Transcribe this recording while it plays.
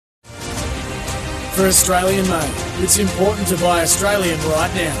For Australian made, it's important to buy Australian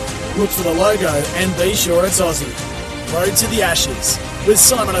right now. Look for the logo and be sure it's Aussie. Road to the Ashes with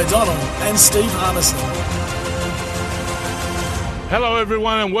Simon O'Donnell and Steve Harmison. Hello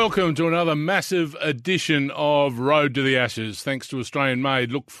everyone and welcome to another massive edition of Road to the Ashes. Thanks to Australian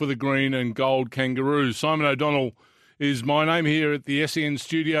Made, look for the green and gold kangaroos. Simon O'Donnell is my name here at the SEN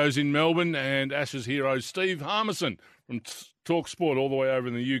studios in Melbourne, and Ashes hero Steve Harmison from Talk Sport all the way over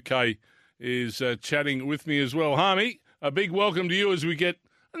in the UK is chatting with me as well. Harmy, a big welcome to you as we get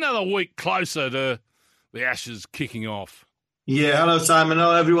another week closer to the Ashes kicking off. Yeah, hello Simon,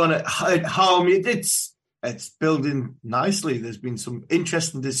 hello everyone at home. It's building nicely. There's been some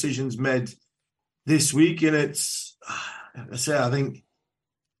interesting decisions made this week, and I think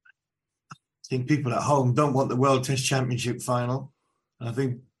people at home don't want the World Test Championship final. I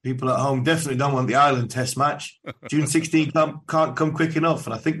think people at home definitely don't want the Ireland Test match. June 16th can't come quick enough,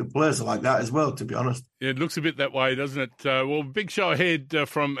 and I think the players are like that as well, to be honest. Yeah, it looks a bit that way, doesn't it? Well, big show ahead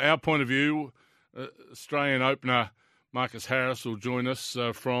from our point of view. Australian opener Marcus Harris will join us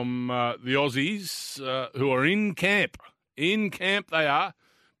from the Aussies, who are in camp. In camp they are,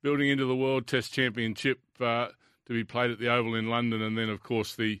 building into the World Test Championship to be played at the Oval in London. And then, of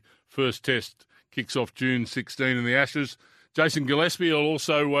course, the first test kicks off June 16 in the Ashes. Jason Gillespie will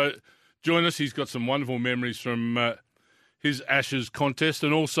also join us. He's got some wonderful memories from his Ashes contest.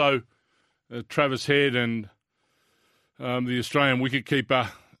 And also Travis Head and the Australian wicketkeeper,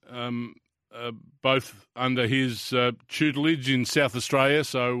 both under his tutelage in South Australia.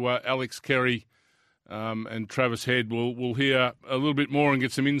 So Alex Carey and Travis Head will hear a little bit more and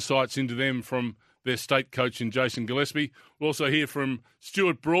get some insights into them from their state coach in Jason Gillespie. We'll also hear from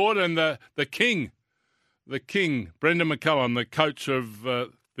Stuart Broad and the King, Brendan McCullum, the coach of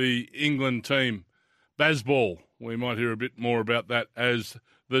the England team, Bazball. We might hear a bit more about that as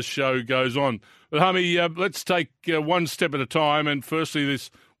the show goes on. But, Harmy, let's take one step at a time. And firstly,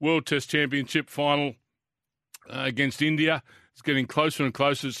 this World Test Championship final against India is getting closer and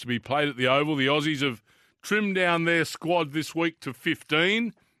closer. It's to be played at the Oval. The Aussies have trimmed down their squad this week to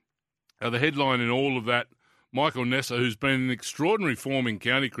 15. The headline in all of that, Michael Nessa, who's been in extraordinary form in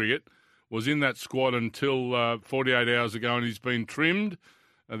county cricket, was in that squad until 48 hours ago, and he's been trimmed.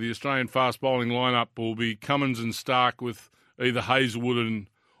 The Australian fast bowling lineup will be Cummins and Stark with either Hazelwood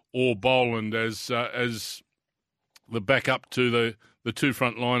or Boland as the backup to the two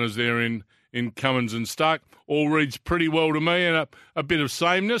front liners there in Cummins and Stark. All reads pretty well to me, and a bit of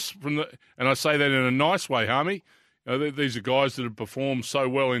sameness and I say that in a nice way, Harmy. These are guys that have performed so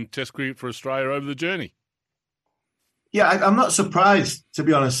well in Test cricket for Australia over the journey. Yeah, I'm not surprised, to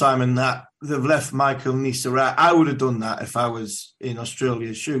be honest, Simon, that they've left Michael Nissa out. I would have done that if I was in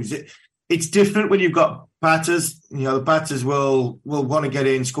Australia's shoes. It's different when you've got batters. You know, the batters will want to get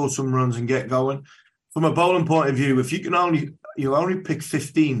in, score some runs and get going. From a bowling point of view, if you only pick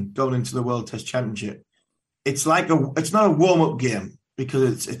 15 going into the World Test Championship, it's not a warm-up game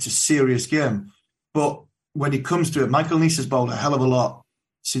because it's a serious game. But when it comes to it, Michael Nissa's bowled a hell of a lot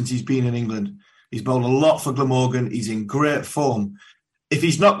since he's been in England. He's bowled a lot for Glamorgan. He's in great form. If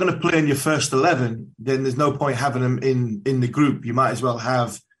he's not going to play in your first 11, then there's no point having him in the group. You might as well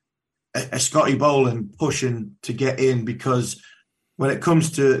have a Scotty Boland pushing to get in, because when it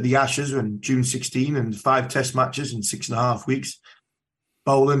comes to the Ashes and June 16 and 5 test matches in 6.5 weeks,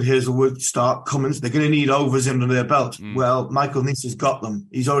 Boland, Hazelwood, Stark, Cummins, they're going to need overs under their belt. Well, Michael Nissa's got them.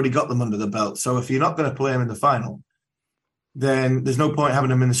 He's already got them under the belt. So if you're not going to play him in the final, then there's no point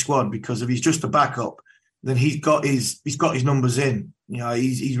having him in the squad, because if he's just a backup, then he's got his numbers in. You know,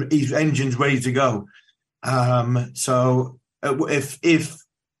 his engine's ready to go. So if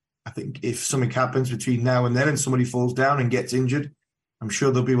something happens between now and then and somebody falls down and gets injured, I'm sure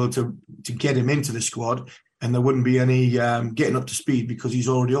they'll be able to get him into the squad, and there wouldn't be any getting up to speed because he's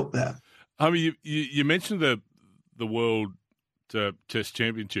already up there. I mean, you mentioned the World Test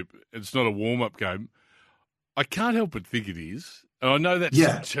Championship. It's not a warm-up game. I can't help but think it is. And I know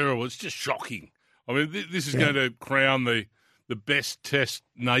that's terrible. It's just shocking. I mean, this is going to crown the best test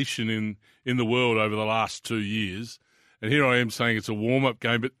nation in the world over the last 2 years. And here I am saying it's a warm-up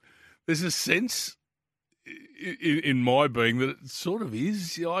game, but there's a sense in my being that it sort of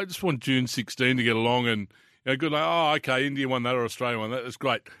is. You know, I just want June 16 to get along and, you know, good. Oh, okay, India won that or Australia won that. That's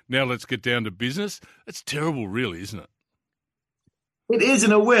great. Now let's get down to business. It's terrible, really, isn't it? It is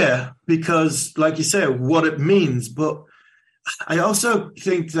in a way, because, like you say, what it means. But I also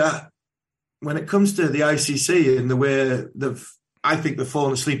think that when it comes to the ICC and the way they've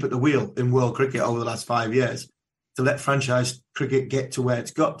fallen asleep at the wheel in world cricket over the last 5 years to let franchise cricket get to where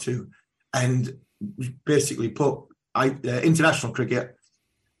it's got to, and basically put international cricket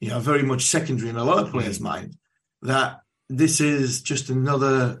very much secondary in a lot of players' mind, that this is just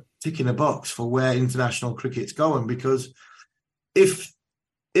another tick in a box for where international cricket's going. Because if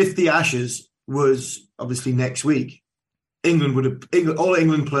the Ashes was obviously next week, all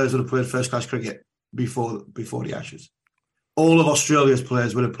England players would have played first-class cricket before the Ashes. All of Australia's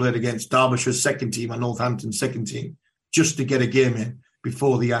players would have played against Derbyshire's second team and Northampton's second team just to get a game in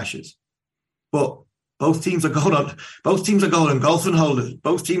before the Ashes. But both teams are going on golfing holidays.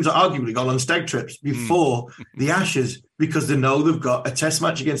 Both teams are arguably going on stag trips before the Ashes because they know they've got a test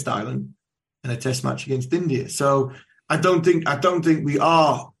match against Ireland and a test match against India. So I don't think we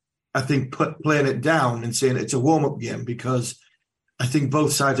are, playing it down and saying it's a warm-up game, because I think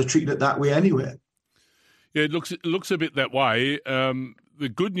both sides are treating it that way anyway. Yeah, it looks a bit that way. The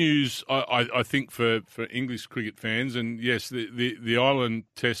good news, I think, for English cricket fans, and yes, the Ireland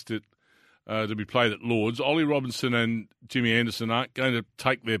Test to be played at Lords, Ollie Robinson and Jimmy Anderson aren't going to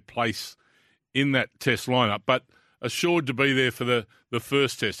take their place in that Test lineup, but assured to be there for the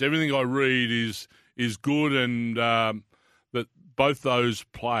first Test. Everything I read is good, and that both those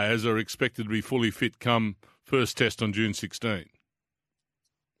players are expected to be fully fit come first Test on June 16.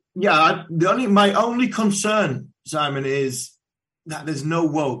 Yeah, my only concern, Simon, is that there's no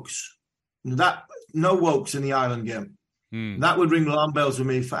Wokes. No Wokes in the Ireland game. That would ring alarm bells with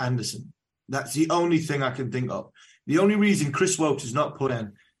me for Anderson. That's the only thing I can think of. The only reason Chris Wokes is not put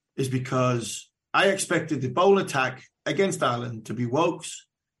in is because I expected the bowl attack against Ireland to be Wokes,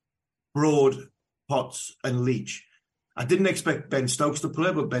 Broad, Potts and Leach. I didn't expect Ben Stokes to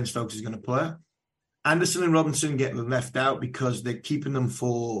play, but Ben Stokes is going to play. Anderson and Robinson getting left out because they're keeping them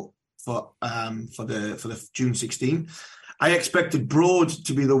for the June 16. I expected Broad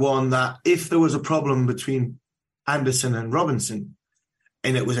to be the one that, if there was a problem between Anderson and Robinson,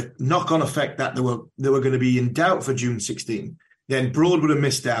 and it was a knock-on effect that they were going to be in doubt for June 16, then Broad would have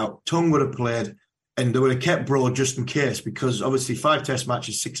missed out, Tongue would have played, and they would have kept Broad just in case, because obviously 5 Test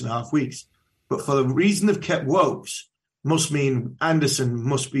matches, 6.5 weeks. But for the reason they've kept Wokes, must mean Anderson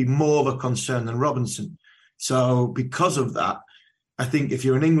must be more of a concern than Robinson. So because of that, I think if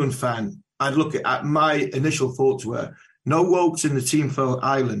you're an England fan, I'd look at my initial thoughts were no Wokes in the team for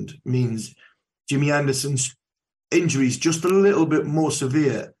Ireland means Jimmy Anderson's injury is just a little bit more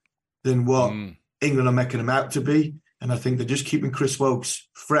severe than what England are making him out to be. And I think they're just keeping Chris Wokes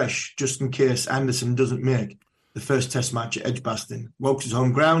fresh just in case Anderson doesn't make the first Test match at Edgbaston. Wokes is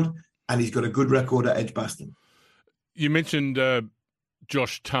home ground and he's got a good record at Edgbaston. You mentioned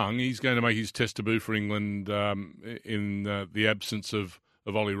Josh Tongue. He's going to make his Test debut for England in the absence of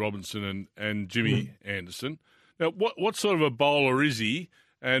Ollie Robinson and Jimmy Anderson. Now, what sort of a bowler is he?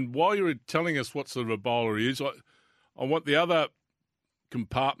 And while you're telling us what sort of a bowler he is, I want the other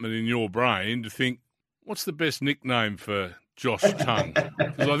compartment in your brain to think, what's the best nickname for Josh Tongue?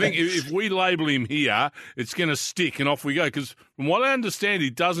 Because I think if we label him here, it's going to stick and off we go. Because from what I understand, he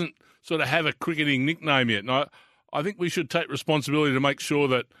doesn't sort of have a cricketing nickname yet. And I think we should take responsibility to make sure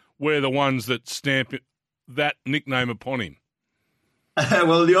that we're the ones that stamp that nickname upon him.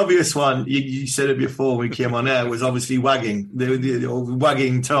 Well, the obvious one, you said it before we came on air, was obviously wagging, the old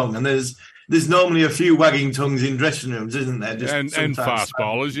wagging tongue. And there's normally a few wagging tongues in dressing rooms, isn't there? And fast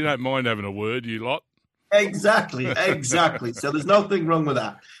bowlers. You don't mind having a word, you lot. Exactly. So there's nothing wrong with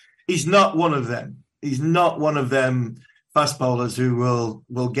that. He's not one of them. He's not one of them fast bowlers who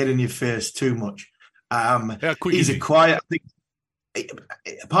will get in your face too much. How quick he's is he?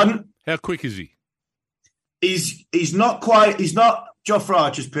 Pardon? How quick is he? He's not Jofra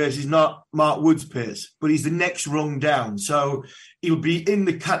Archer's pace, he's not Mark Wood's pace, but he's the next rung down. So he'll be in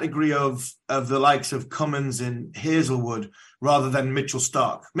the category of the likes of Cummins and Hazelwood rather than Mitchell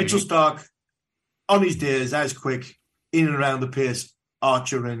Starc. Mitchell Starc, on his days, as quick, in and around the pace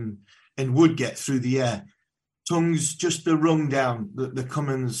Archer and Wood get through the air. Tongue's just the rung down, the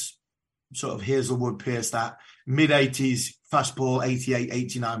Cummins sort of Hazelwood pace, that mid-80s fastball, 88,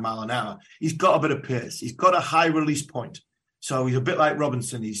 89 mile an hour. He's got a bit of pace. He's got a high release point. So he's a bit like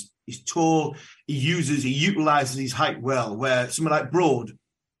Robinson. He's tall. He utilizes his height well, where someone like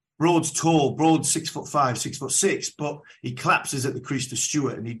Broad's tall. Broad's 6'5", 6'6", but he collapses at the crease to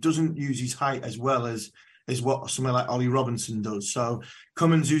Stewart, and he doesn't use his height as well as what someone like Ollie Robinson does. So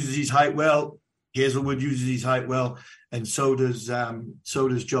Cummins uses his height well. Hazelwood uses his height well, and so does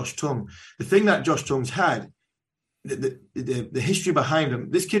Josh Tongue. The thing that Josh Tongue's had, the history behind him.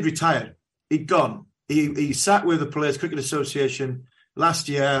 This kid retired. He'd gone. He sat with the Players Cricket Association last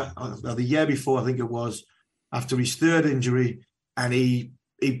year, or the year before, I think it was, after his third injury, and he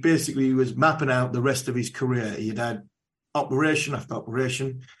basically was mapping out the rest of his career. He had operation after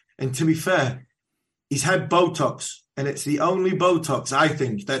operation, and to be fair, he's had Botox and it's the only Botox, I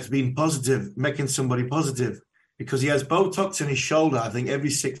think, that's been positive, making somebody positive, because he has Botox in his shoulder, I think,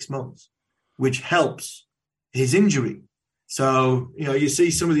 every 6 months, which helps his injury. So, you see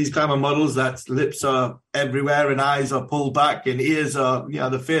some of these glamour models that lips are everywhere and eyes are pulled back and ears are,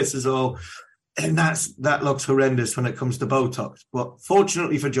 the face is all, and that looks horrendous when it comes to Botox. But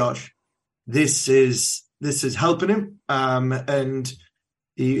fortunately for Josh, this is helping him. And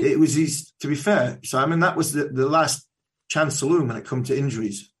it was his, to be fair, Simon, that was the last chance saloon when it comes to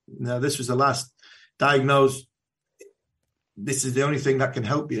injuries. Now, this was the last diagnosed. This is the only thing that can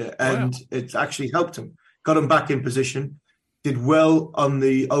help you. And It's actually helped him. Got him back in position. Did well on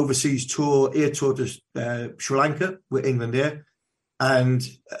the overseas tour, air tour to Sri Lanka with England Air. And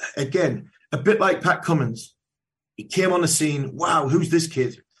again, a bit like Pat Cummins, he came on the scene, wow, who's this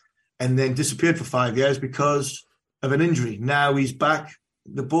kid? And then disappeared for 5 years because of an injury. Now he's back.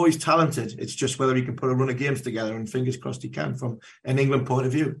 The boy's talented. It's just whether he can put a run of games together, and fingers crossed he can from an England point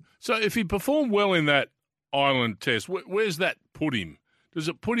of view. So if he performed well in that Ireland test, where's that put him? Does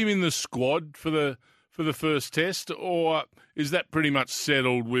it put him in the squad for the first test, or is that pretty much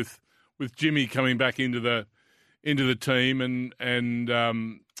settled with Jimmy coming back into the team and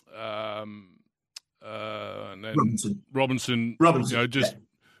Robinson, just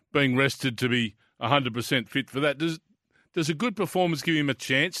being rested to be 100% fit for that? Does a good performance give him a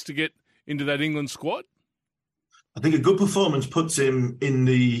chance to get into that England squad? I think a good performance puts him in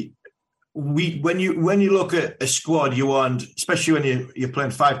the. When you look at a squad, you want, especially when you're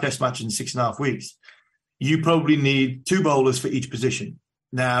playing 5 test matches in 6.5 weeks, you probably need 2 bowlers for each position.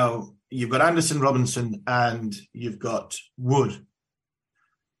 Now, you've got Anderson, Robinson, and you've got Wood.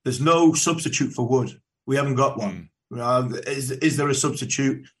 There's no substitute for Wood. We haven't got one. Is there a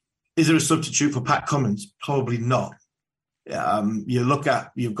substitute? Is there a substitute for Pat Cummins? Probably not.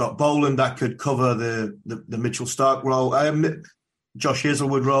 You've got Boland that could cover the Mitchell Stark role, Josh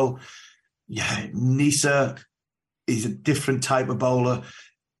Hazelwood role. Yeah, Nisa is a different type of bowler.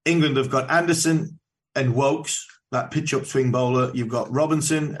 England have got Anderson and Wokes, that pitch-up swing bowler. You've got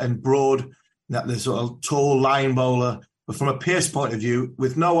Robinson and Broad, that the sort of tall line bowler. But from a pace point of view,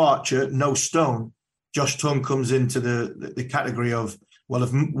 with no Archer, no Stone, Josh Tongue comes into the category of, well,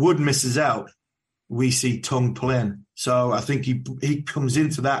 if Wood misses out, we see Tongue playing. So I think he comes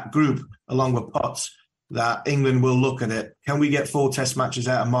into that group along with Potts, that England will look at it. Can we get 4 test matches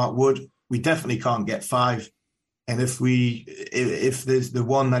out of Mark Wood? We definitely can't get 5. And if there's the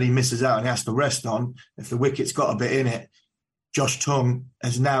one that he misses out and he has to rest on, if the wicket's got a bit in it, Josh Tongue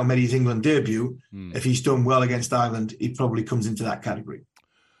has now made his England debut. If he's done well against Ireland, he probably comes into that category.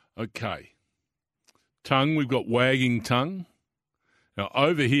 Okay. Tongue, we've got Wagging Tongue. Now,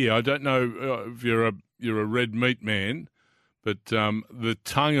 over here, I don't know if you're a red meat man, but the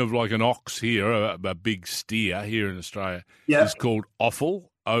tongue of like an ox here, a big steer here in Australia, is called offal,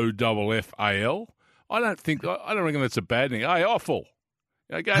 Offal. I don't reckon that's a bad thing. Hey, offal.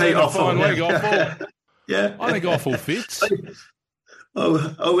 Hey, offal. Fine leg, offal. Yeah. I think offal fits.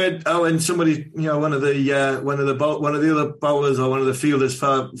 And somebody, one of the other bowlers or one of the fielders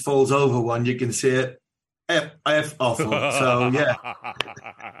falls over one, you can see it. F awful. So yeah.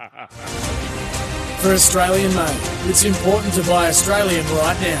 For Australian made, it's important to buy Australian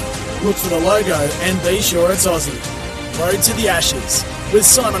right now. Look for the logo and be sure it's Aussie. Road to the Ashes with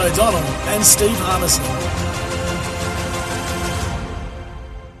Simon O'Donnell and Steve Harmison.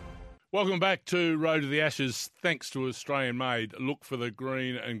 Welcome back to Road to the Ashes. Thanks to Australian made. Look for the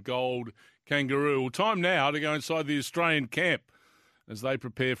green and gold kangaroo. Time now to go inside the Australian camp as they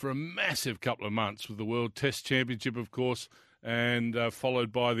prepare for a massive couple of months with the World Test Championship, of course, and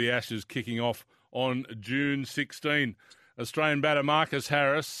followed by the Ashes kicking off on June 16. Australian batter Marcus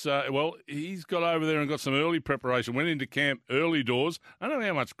Harris, he's got over there and got some early preparation, went into camp early doors. I don't know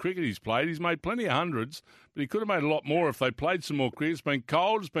how much cricket he's played. He's made plenty of hundreds, but he could have made a lot more if they played some more cricket. It's been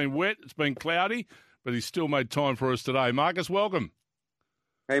cold, it's been wet, it's been cloudy, but he's still made time for us today. Marcus, welcome.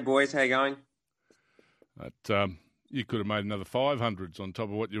 Hey, boys. How you going? You could have made another 500s on top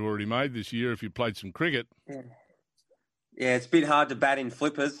of what you already made this year if you played some cricket. Yeah, it's a bit hard to bat in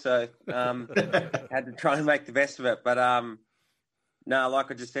flippers, so had to try and make the best of it. But no,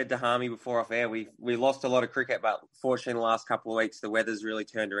 like I just said to Harmy before off air, we lost a lot of cricket, but fortunately in the last couple of weeks the weather's really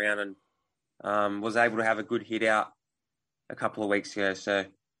turned around and was able to have a good hit out a couple of weeks ago. So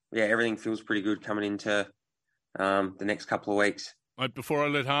yeah, everything feels pretty good coming into the next couple of weeks. Mate, before I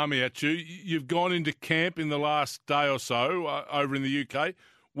let Harmy at you, you've gone into camp in the last day or so over in the UK.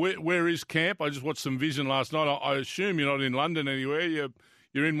 Where is camp? I just watched some vision last night. I assume you're not in London anywhere.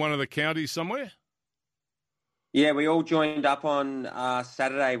 You're in one of the counties somewhere? Yeah, we all joined up on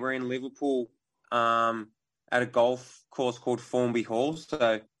Saturday. We're in Liverpool at at a golf course called Formby Hall.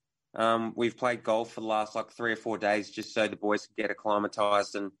 So we've played golf for the last 3 or 4 days just so the boys could get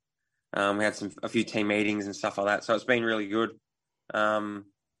acclimatised, and we had a few team meetings and stuff like that. So it's been really good.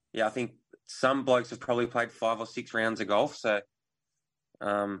 I think some blokes have probably played 5 or 6 rounds of golf. So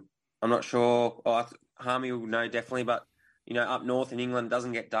I'm not sure. Harmy will know definitely, but up north in England, it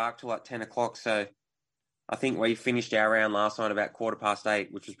doesn't get dark till 10 o'clock. So I think we finished our round last night about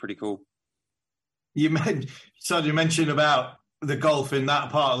 8:15, which was pretty cool. You mentioned about the golf in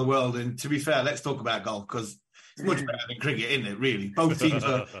that part of the world, and to be fair, let's talk about golf because it's much better than cricket, isn't it? Really, both teams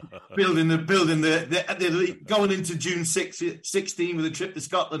are building the going into June 16 with a trip to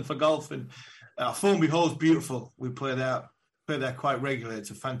Scotland for golf, and Formby Hall's beautiful. We play there quite regularly.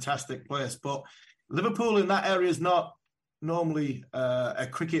 It's a fantastic place, but Liverpool in that area is not normally a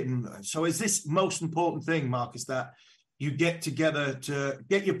cricket. So is this most important thing, Marcus, that you get together to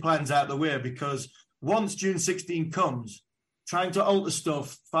get your plans out of the way? Because once June 16 comes, trying to alter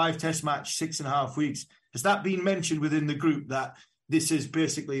stuff, 5 test match, 6.5 weeks, has that been mentioned within the group that this is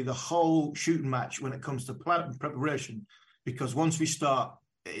basically the whole shooting match when it comes to plan and preparation? Because once we start,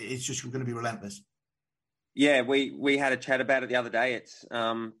 it's just going to be relentless. Yeah, we had a chat about it the other day. It's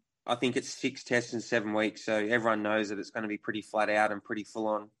I think it's 6 tests in 7 weeks, so everyone knows that it's going to be pretty flat out and pretty full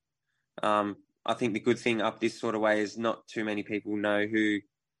on. I think the good thing up this sort of way is not too many people know who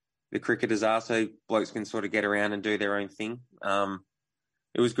the cricketers are, so blokes can sort of get around and do their own thing.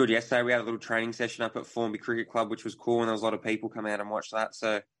 It was good yesterday. We had a little training session up at Formby Cricket Club, which was cool, and there was a lot of people come out and watch that.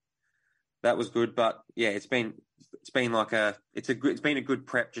 So that was good. But yeah, it's been a good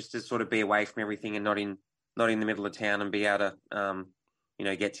prep just to sort of be away from everything and not in the middle of town and be able to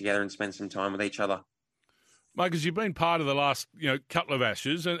get together and spend some time with each other. Marcus, you've been part of the last couple of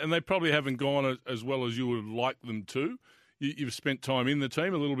Ashes, and they probably haven't gone as well as you would have liked them to. You've spent time in the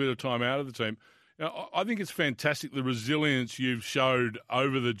team, a little bit of time out of the team. Now, I think it's fantastic the resilience you've showed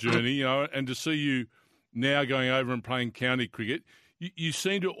over the journey, and to see you now going over and playing county cricket. You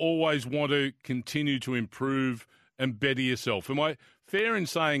seem to always want to continue to improve and better yourself. Am I fair in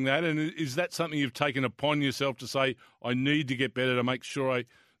saying that? And is that something you've taken upon yourself to say, I need to get better to make sure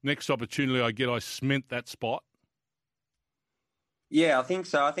next opportunity I get, I cement that spot? Yeah, I think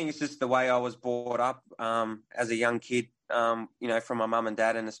so. I think it's just the way I was brought up as a young kid, from my mum and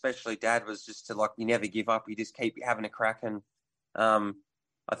dad, and especially dad was just to you never give up. You just keep having a crack. And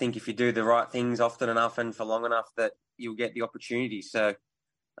I think if you do the right things often enough and for long enough that you'll get the opportunity. So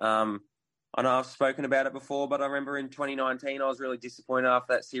I know I've spoken about it before, but I remember in 2019, I was really disappointed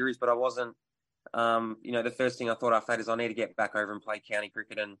after that series, but I wasn't. The first thing I thought after that is I need to get back over and play county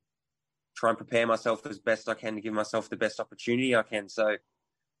cricket and try and prepare myself as best I can to give myself the best opportunity I can. So,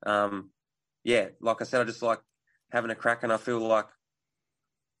 like I said, I just like having a crack, and I feel like,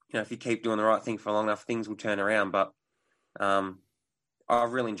 if you keep doing the right thing for long enough, things will turn around. But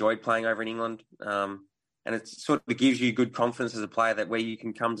I've really enjoyed playing over in England, and it sort of gives you good confidence as a player that where you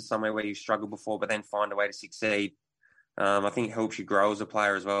can come to somewhere where you struggled before, but then find a way to succeed. I think it helps you grow as a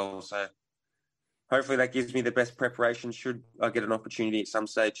player as well. So hopefully that gives me the best preparation should I get an opportunity at some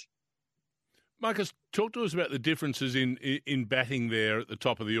stage. Marcus, talk to us about the differences in batting there at the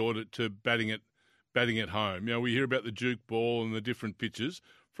top of the order to batting at home. We hear about the Duke ball and the different pitches.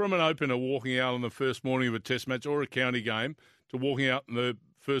 From an opener walking out on the first morning of a test match or a county game to walking out on the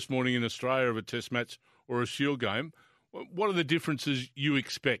first morning in Australia of a test match or a Shield game, what are the differences you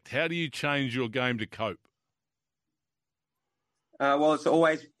expect? How do you change your game to cope? Well, it's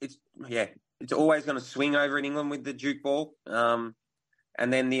always going to swing over in England with the Duke ball.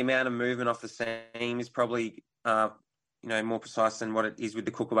 And then the amount of movement off the seam is probably, more precise than what it is with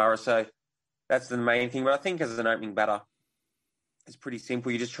the Kookaburra. So that's the main thing. But I think as an opening batter, it's pretty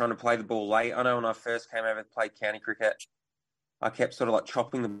simple. You're just trying to play the ball late. I know when I first came over and played county cricket, I kept sort of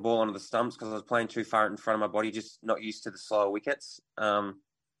chopping the ball onto the stumps because I was playing too far in front of my body, just not used to the slower wickets. So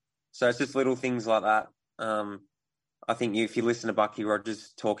it's just little things like that. I think if you listen to Bucky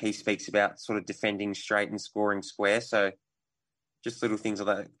Rogers talk, he speaks about sort of defending straight and scoring square. So just little things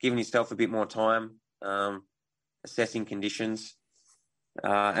like that, giving yourself a bit more time, assessing conditions.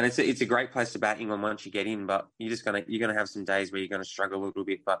 And it's a great place to bat England once you get in, but you're gonna have some days where you're gonna struggle a little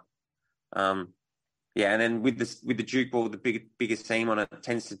bit. But and then with the Duke ball, the biggest seam on it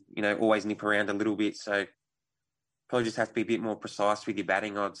tends to always nip around a little bit. So probably just have to be a bit more precise with your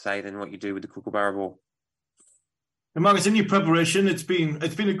batting, I'd say, than what you do with the Kookaburra ball. And Marcus, in your preparation, it's been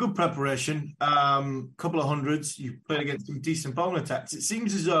a good preparation. Couple of hundreds. You've played against some decent bowling attacks. It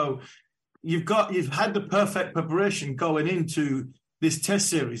seems as though you've had the perfect preparation going into this Test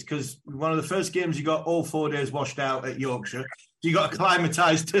series, because one of the first games you got all 4 days washed out at Yorkshire. You got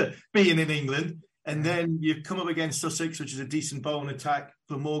acclimatised to being in England, And then you come up against Sussex, which is a decent bowling attack.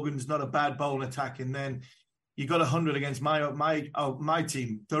 Glamorgan's not a bad bowling attack. And then you got 100 against my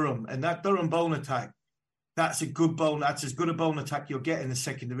team, Durham. And that Durham bowling attack, that's a good bowling. That's as good a bowling attack you'll get in the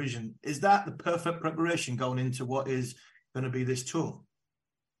second division. Is that the perfect preparation going into what is going to be this tour?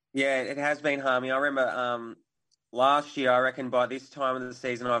 Yeah, it has been, Harmy. I remember last year, I reckon by this time of the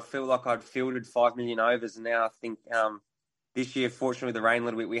season, I feel like I'd fielded 5 million overs. And now I think this year, fortunately, with the rain a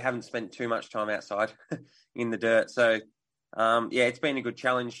little bit, we haven't spent too much time outside in the dirt. So, it's been a good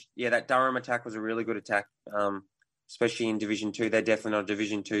challenge. Yeah, that Durham attack was a really good attack, especially in Division 2. They're definitely not a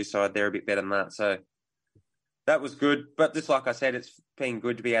Division 2 side. They're a bit better than that. So that was good. But just like I said, it's been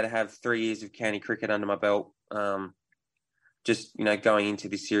good to be able to have 3 years of county cricket under my belt. Just, going into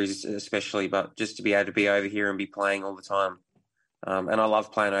this series especially, but just to be able to be over here and be playing all the time. And I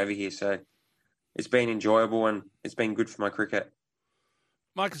love playing over here. So it's been enjoyable and it's been good for my cricket.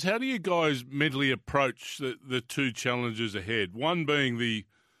 Marcus, how do you guys mentally approach the two challenges ahead? One being the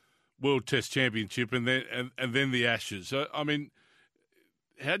World Test Championship and then the Ashes. So, I mean,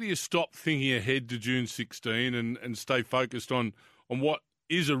 how do you stop thinking ahead to June 16 and stay focused on what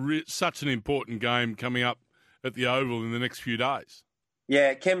is such an important game coming up at the Oval in the next few days?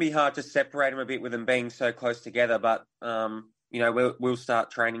 Yeah, it can be hard to separate them a bit with them being so close together, but, we'll start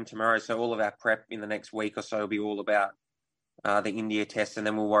training tomorrow, so all of our prep in the next week or so will be all about the India test, and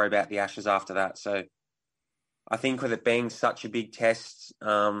then we'll worry about the Ashes after that. So I think with it being such a big test,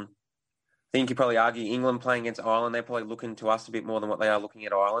 I think you probably argue England playing against Ireland, they're probably looking to us a bit more than what they are looking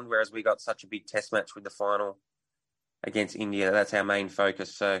at Ireland, whereas we got such a big test match with the final against India. That's our main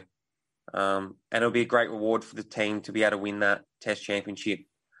focus. So, and it'll be a great reward for the team to be able to win that test championship,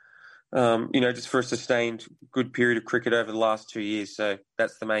 just for a sustained good period of cricket over the last 2 years. So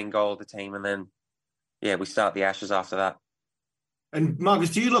that's the main goal of the team. And then, we start the Ashes after that. And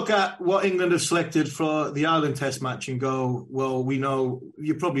Marcus, do you look at what England have selected for the Ireland Test match and go, well, we know,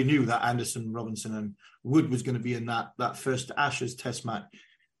 you probably knew that Anderson, Robinson and Wood was going to be in that first Ashes Test match.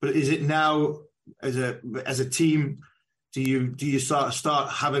 But is it now, as a team, do you start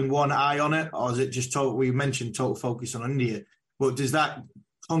having one eye on it? Or is it just we mentioned total focus on India, but does that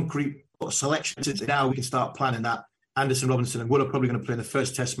concrete selection, now we can start planning that Anderson, Robinson and Wood are probably going to play in the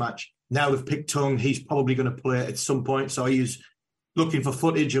first Test match. Now they've picked Tongue, he's probably going to play at some point. So he's looking for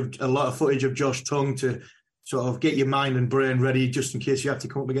a lot of footage of Josh Tongue to sort of get your mind and brain ready just in case you have to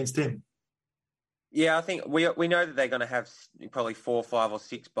come up against him. Yeah, I think we know that they're going to have probably 4, 5 or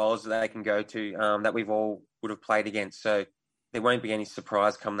 6 bowlers that they can go to that we've all would have played against. So there won't be any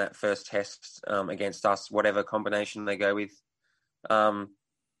surprise come that first test against us, whatever combination they go with.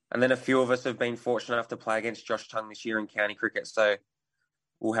 And then a few of us have been fortunate enough to play against Josh Tongue this year in county cricket. So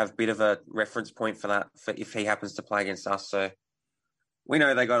we'll have a bit of a reference point for that for if he happens to play against us. So we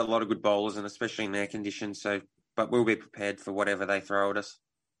know they got a lot of good bowlers, and especially in their conditions. So, but we'll be prepared for whatever they throw at us.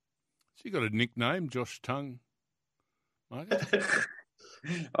 So you got a nickname, Josh Tongue, Marcus?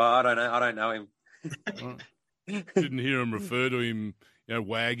 I don't know. I don't know him. Didn't hear him refer to him,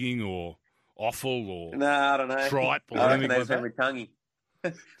 wagging or offal or no, I don't know. Tripe or anything like that. Tonguey.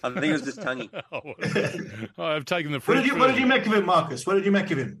 I think it was just Tonguey. I've taken the French. What did you make of him, Marcus? What did you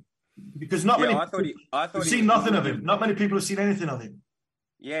make of him? Because not many. I thought seen nothing of him. Not many people have seen anything of him.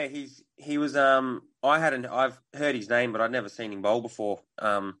 Yeah, he was. I've heard his name, but I'd never seen him bowl before.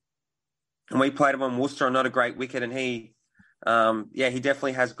 And we played him on Worcester, not a great wicket, and he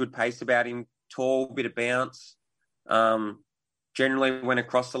definitely has good pace about him. Tall, bit of bounce. Generally went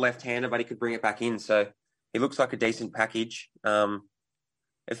across the left-hander, but he could bring it back in. So he looks like a decent package.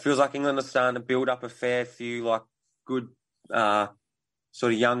 It feels like England are starting to build up a fair few good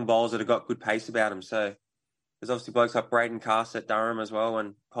sort of young bowlers that have got good pace about them. So there's obviously blokes like Braden Carse at Durham as well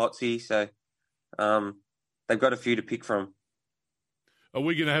and Potsy. So they've got a few to pick from. Are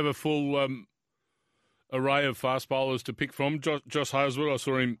we going to have a full array of fast bowlers to pick from? Josh Hazlewood, I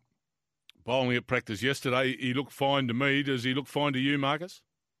saw him bowling at practice yesterday. He looked fine to me. Does he look fine to you, Marcus?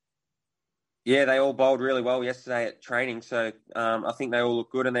 Yeah, they all bowled really well yesterday at training. So I think they all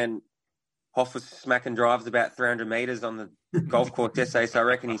look good. And then Hoff was smacking drives about 300 metres on the golf course yesterday, so I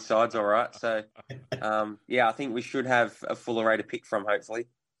reckon his side's all right. So, I think we should have a full array to pick from, hopefully.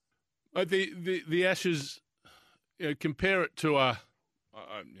 The Ashes, compare it to a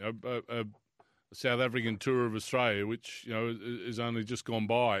South African tour of Australia, which is only just gone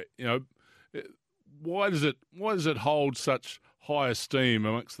by. Why does it hold such high esteem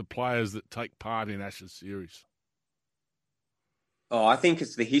amongst the players that take part in Ashes series? Oh, I think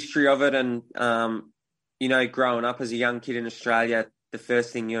it's the history of it, and growing up as a young kid in Australia, the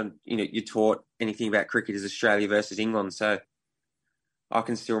first thing you're taught anything about cricket is Australia versus England. So I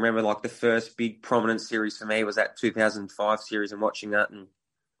can still remember like the first big prominent series for me was that 2005 series and watching that, and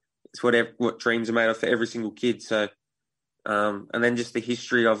it's what dreams are made of for every single kid. So, and then just the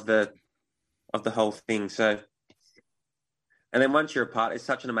history of the whole thing. So, and then once you're apart, it's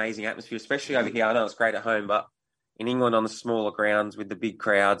such an amazing atmosphere, especially over here. I know it's great at home, but in England on the smaller grounds with the big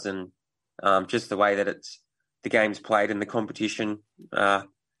crowds and just the way that the game's played and the competition,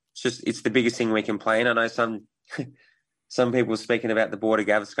 it's the biggest thing we can play. And I know some people are speaking about the Border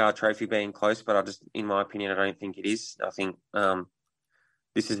Gavaskar Trophy being close, but in my opinion, I don't think it is. I think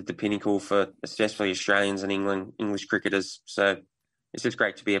this is the pinnacle for especially Australians and English cricketers. So it's just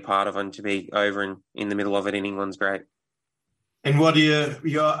great to be a part of, and to be over in the middle of it in England's great. And what are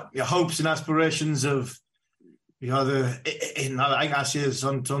your hopes and aspirations of, I think I see this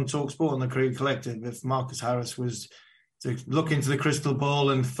on TalkSport and the Cricket Collective, if Marcus Harris was to look into the crystal ball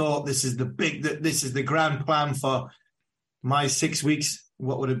and thought this is the grand plan for my 6 weeks,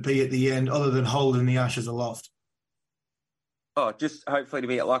 what would it be at the end other than holding the Ashes aloft? Oh, just hopefully to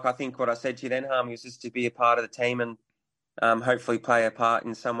be, like I think what I said to you then, Harmy, was just to be a part of the team and hopefully play a part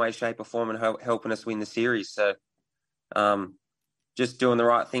in some way, shape or form and helping us win the series. So just doing the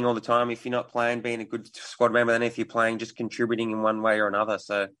right thing all the time. If you're not playing, being a good squad member, then if you're playing, just contributing in one way or another.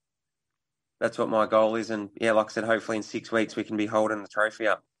 So that's what my goal is. And yeah, like I said, hopefully in 6 weeks we can be holding the trophy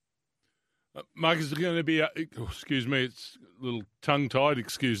up. Marcus, is going to be, excuse me, it's a little tongue-tied,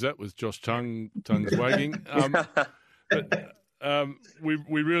 excuse that, with Josh tongues wagging.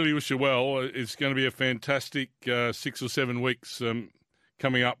 We really wish you well. It's going to be a fantastic 6 or 7 weeks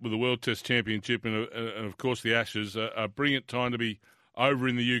coming up with the World Test Championship and of course, the Ashes. A brilliant time to be over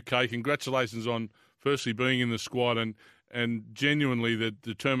in the UK. Congratulations on firstly being in the squad and genuinely the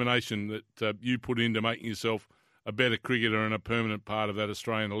determination that you put into making yourself a better cricketer and a permanent part of that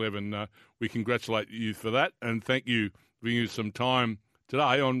Australian 11. We congratulate you for that and thank you for giving us some time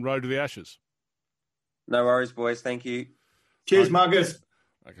today on Road to the Ashes. No worries, boys. Thank you. Cheers, Marcus.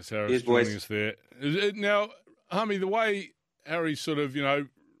 Marcus Harris joining us there. Now, Harmy, the way Harry sort of,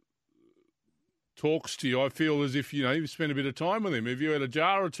 talks to you, I feel as if, you've spent a bit of time with him. Have you had a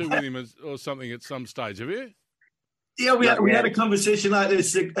jar or two with him or something at some stage, have you? Yeah, we had a conversation like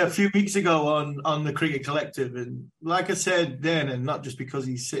this a few weeks ago on the Cricket Collective. And like I said then, and not just because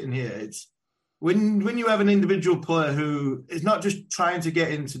he's sitting here, it's when you have an individual player who is not just trying to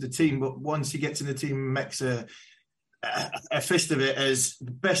get into the team, but once he gets in the team, makes a fist of it as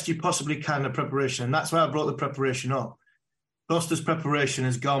the best you possibly can of preparation. And that's why I brought the preparation up. Gloucester's preparation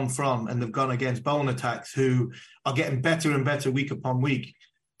has gone from, and they've gone against bowling attacks who are getting better and better week upon week.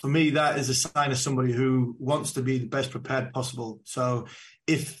 For me, that is a sign of somebody who wants to be the best prepared possible. So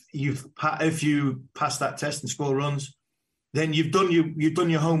if you pass that test and score runs, then you've done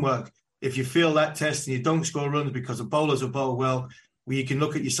your homework. If you fail that test and you don't score runs because the bowlers have bowled well, you can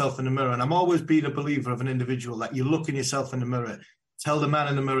look at yourself in the mirror. And I'm always been a believer of an individual that you look in yourself in the mirror, tell the man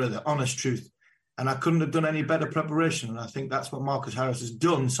in the mirror the honest truth. And I couldn't have done any better preparation. And I think that's what Marcus Harris has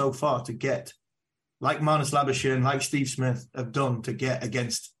done so far to get, like Marnus Labuschagne and like Steve Smith have done to get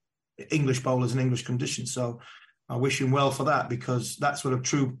against English bowlers in English conditions. So I wish him well for that, because that's what a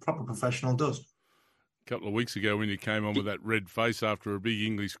true, proper professional does. A couple of weeks ago when you came on with that red face after a big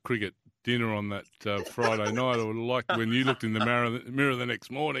English cricket dinner on that Friday night, I would have liked when you looked in the mirror the next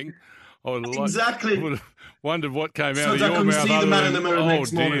morning. I would have exactly. I would have wondered what came out of your your mouth. See the man in the mirror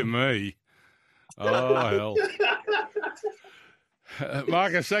next morning. Oh, dear me. Oh, hell.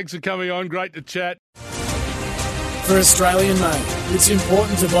 Marcus, thanks for coming on. Great to chat. For Australian made, it's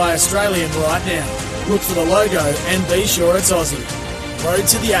important to buy Australian right now. Look for the logo and be sure it's Aussie. Road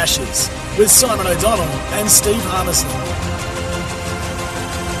to the Ashes with Simon O'Donnell and Steve Harmison.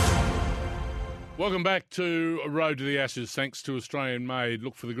 Welcome back to Road to the Ashes, thanks to Australian Made.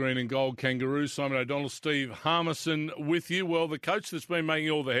 Look for the green and gold Kangaroos. Simon O'Donnell, Steve Harmison with you. Well, the coach that's been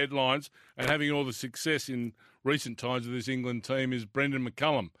making all the headlines and having all the success in recent times of this England team is Brendan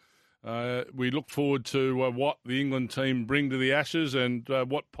McCullum. We look forward to what the England team bring to the Ashes and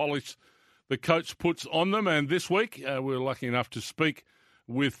what polish the coach puts on them. And this week, we're lucky enough to speak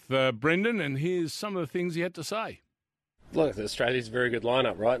with Brendan, and here's some of the things he had to say. Look, Australia's a very good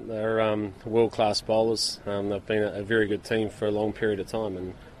lineup, right? They're world-class bowlers. They've been a very good team for a long period of time,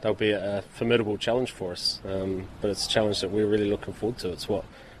 and they'll be a formidable challenge for us. But it's a challenge that we're really looking forward to. It's what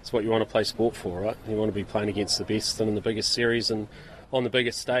you want to play sport for, right? You want to be playing against the best and in the biggest series and on the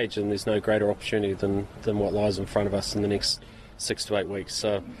biggest stage, and there's no greater opportunity than what lies in front of us in the next 6 to 8 weeks.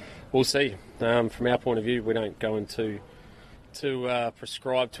 So we'll see. From our point of view, we don't go into to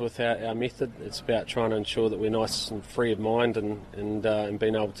prescribe to our method. It's about trying to ensure that we're nice and free of mind and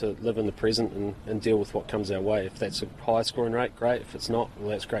being able to live in the present and deal with what comes our way. If that's a high scoring rate, great. If it's not, well,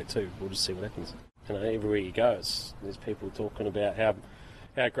 that's great too. We'll just see what happens. Everywhere you go, there's people talking about how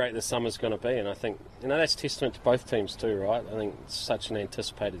great the summer's going to be, and I think that's testament to both teams too, right? I think it's such an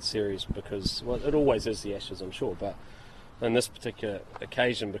anticipated series because, well, it always is the Ashes, I'm sure, but on this particular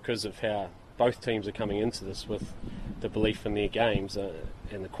occasion, because of how both teams are coming into this with the belief in their games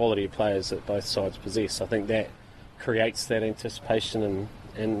and the quality of players that both sides possess, I think that creates that anticipation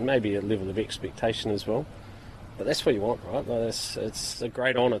and maybe a level of expectation as well. But that's what you want, right? It's a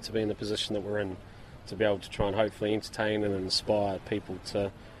great honour to be in the position that we're in, to be able to try and hopefully entertain and inspire people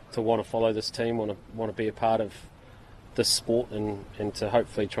to want to follow this team, want to be a part of this sport, and to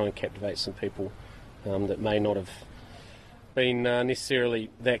hopefully try and captivate some people that may not have been necessarily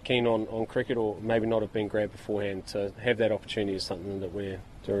that keen on cricket, or maybe not have been grabbed beforehand. To have that opportunity is something that we're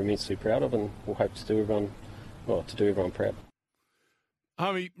immensely proud of, and we'll hope to do everyone proud.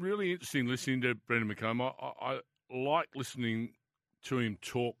 Harmy, really interesting listening to Brendan McCullum. I like listening to him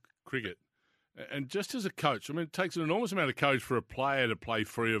talk cricket. And just as a coach, I mean, it takes an enormous amount of courage for a player to play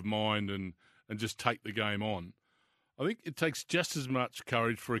free of mind and just take the game on. I think it takes just as much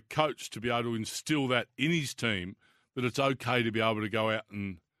courage for a coach to be able to instill that in his team, that it's okay to be able to go out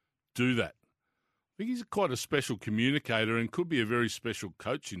and do that. I think he's quite a special communicator and could be a very special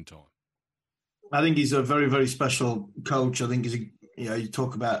coach in time. I think he's a very, very special coach. I think you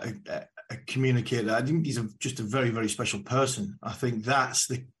talk about a communicator. I think he's just a very, very special person. I think that's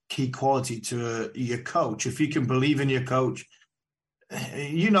the key quality to your coach. If you can believe in your coach,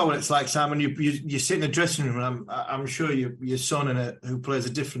 you know what it's like, Simon. You sit in a dressing room, and I'm sure your son who plays a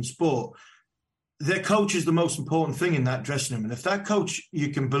different sport, their coach is the most important thing in that dressing room. And if that coach, you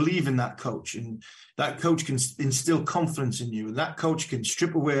can believe in that coach, and that coach can instill confidence in you, and that coach can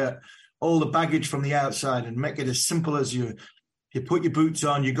strip away all the baggage from the outside and make it as simple as you put your boots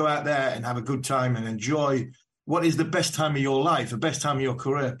on, you go out there and have a good time and enjoy what is the best time of your life, the best time of your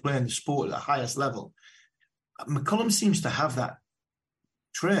career, playing the sport at the highest level. McCullum seems to have that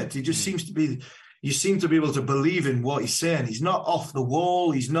trait. He just seems to be, you seem to be able to believe in what he's saying. He's not off the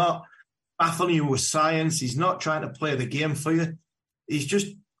wall. He's not baffling you with science. He's not trying to play the game for you. He's just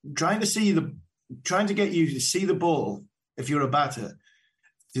trying to get you to see the ball, if you're a batter,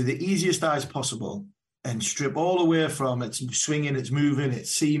 to the easiest eyes possible and strip all away from its swinging, its moving,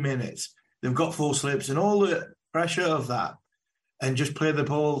 its seaming, they've got full slips and all the pressure of that, and just play the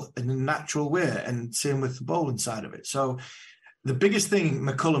ball in a natural way, and same with the bowling side of it. So the biggest thing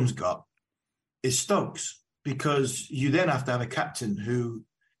McCullum's got is Stokes, because you then have to have a captain who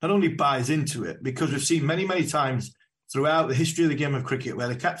not only buys into it, because we've seen many, many times throughout the history of the game of cricket where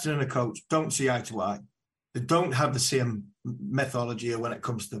the captain and the coach don't see eye to eye. They don't have the same methodology when it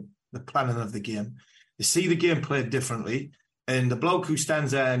comes to the planning of the game. They see the game played differently, and the bloke who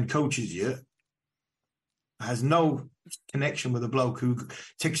stands there and coaches you has no connection with the bloke who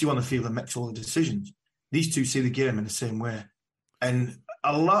takes you on the field and makes all the decisions. These two see the game in the same way. And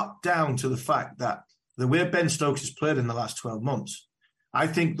a lot down to the fact that the way Ben Stokes has played in the last 12 months, I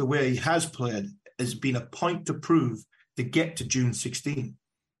think the way he has played has been a point to prove to get to June 16.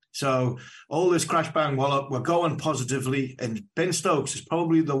 So all this crash bang wallop, we're going positively, and Ben Stokes is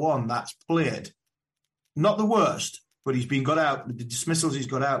probably the one that's played, not the worst, but he's been got out, the dismissals he's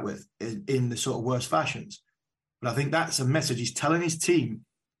got out with in the sort of worst fashions. But I think that's a message he's telling his team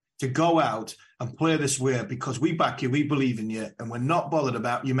to go out and play this way, because we back you, we believe in you, and we're not bothered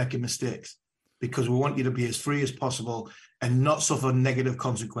about you making mistakes, because we want you to be as free as possible and not suffer negative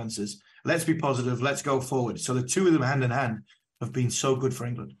consequences. Let's be positive. Let's go forward. So the two of them hand in hand have been so good for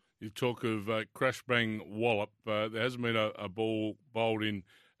England. You talk of crash bang wallop. There hasn't been a ball bowled in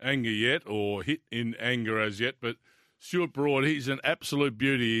anger yet, or hit in anger as yet, but Stuart Broad, he's an absolute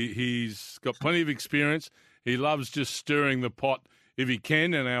beauty. He's got plenty of experience. He loves just stirring the pot if he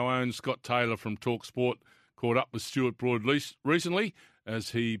can, and our own Scott Taylor from TalkSport caught up with Stuart Broad recently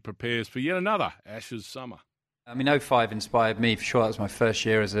as he prepares for yet another Ashes summer. I mean, 05 inspired me for sure. That was my first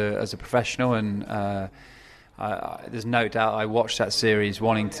year as a professional, and there's no doubt I watched that series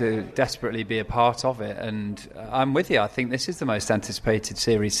wanting to desperately be a part of it. And I'm with you. I think this is the most anticipated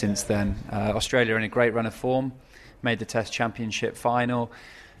series since then. Australia in a great run of form, made the Test Championship final.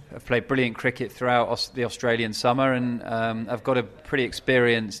 I've played brilliant cricket throughout the Australian summer, and I've got a pretty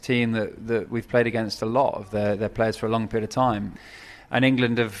experienced team that we've played against a lot of their players for a long period of time. And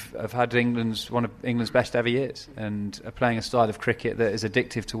England have had one of England's best ever years, and are playing a style of cricket that is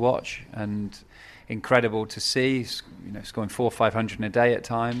addictive to watch. And incredible to see. Scoring 400 or 500 in a day at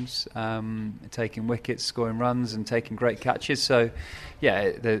times, taking wickets, scoring runs, and taking great catches. So,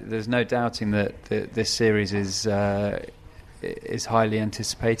 there's no doubting that this series is highly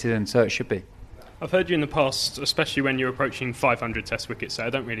anticipated, and so it should be. I've heard you in the past, especially when you're approaching 500 Test wickets. So I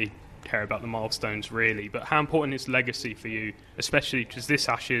don't really care about the milestones really, but how important is legacy for you, especially because this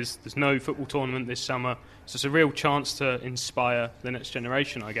Ashes, there's no football tournament this summer, so it's a real chance to inspire the next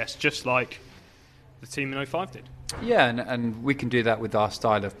generation, I guess, just like the team in 05 did. Yeah, and we can do that with our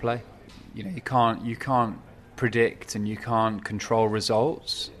style of play. You can't predict and you can't control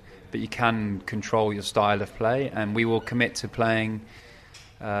results, but you can control your style of play, and we will commit to playing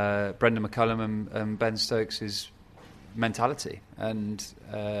Brendan McCullum and Ben Stokes' mentality, and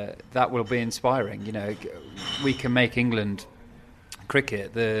that will be inspiring. We can make England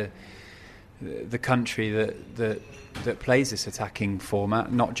cricket the country that plays this attacking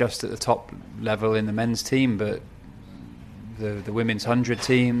format, not just at the top level in the men's team, but the women's 100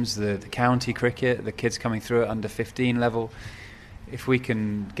 teams, the county cricket, the kids coming through at under 15 level. If we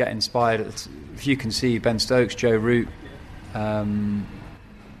can get inspired, if you can see Ben Stokes, Joe Root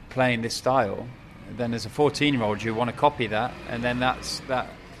playing this style, then as a 14-year-old you want to copy that, and then that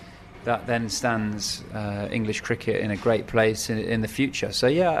then stands English cricket in a great place in the future. So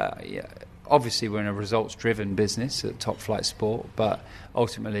obviously we're in a results-driven business, a top-flight sport, but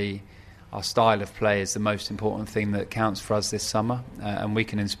ultimately our style of play is the most important thing that counts for us this summer, and we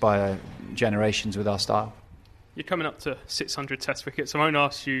can inspire generations with our style. You're coming up to 600 Test wickets. I won't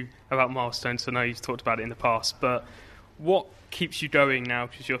ask you about milestones. I know you've talked about it in the past, but what keeps you going now?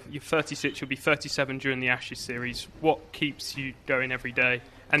 Because you're 36, you'll be 37 during the Ashes series. What keeps you going every day?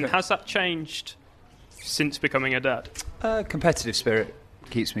 And has that changed since becoming a dad? Competitive spirit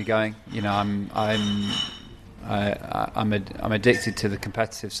keeps me going. I'm addicted to the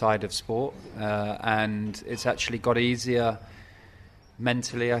competitive side of sport, and it's actually got easier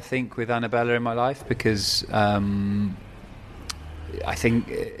mentally, I think, with Annabella in my life, because I think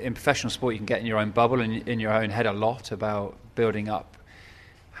in professional sport you can get in your own bubble and in your own head a lot about building up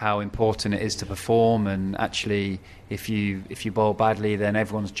how important it is to perform, and actually if you bowl badly then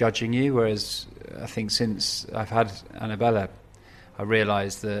everyone's judging you, whereas I think since I've had Annabella I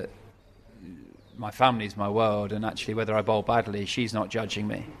realised that my family's my world, and actually whether I bowl badly she's not judging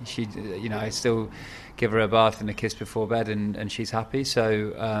me. I still give her a bath and a kiss before bed, and she's happy.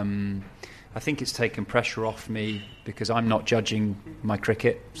 So I think it's taken pressure off me because I'm not judging my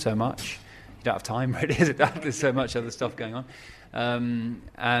cricket so much. You don't have time really, there's so much other stuff going on,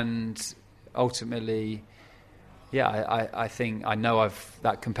 and ultimately I think I know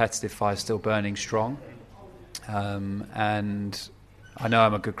that competitive fire is still burning strong, and I know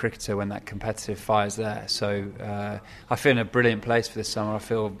I'm a good cricketer when that competitive fire's there. So I feel in a brilliant place for this summer. I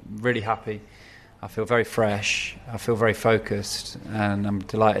feel really happy. I feel very fresh. I feel very focused, and I'm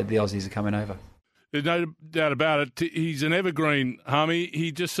delighted the Aussies are coming over. There's no doubt about it. He's an evergreen, Harmy.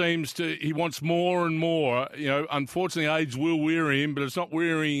 He just seems he wants more and more. Unfortunately, age will weary him, but it's not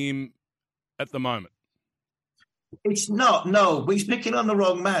wearying him at the moment. It's not, no, but he's picking on the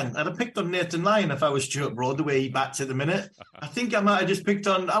wrong man. I'd have picked on Nathan Lyon if I was Stuart Broad, the way he bats at the minute. I think I might have just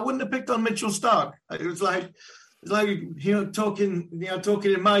I wouldn't have picked on Mitchell Starc. It was like talking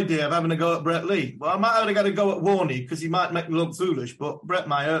in my day of having a go at Brett Lee. Well, I might have got to go at Warney because he might make me look foolish, but Brett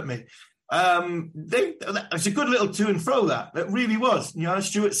might hurt me. It's a good little to and fro, that. It really was.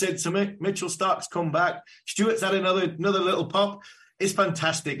 Stuart said to me, Mitchell Starc's come back. Stuart's had another little pop. It's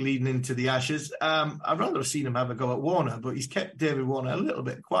fantastic leading into the Ashes. I'd rather have seen him have a go at Warner, but he's kept David Warner a little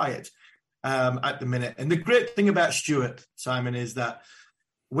bit quiet at the minute. And the great thing about Stuart, Simon, is that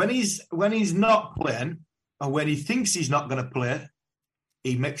when he's not playing, or when he thinks he's not going to play,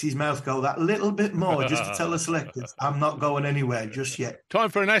 he makes his mouth go that little bit more just to tell the selectors, I'm not going anywhere just yet.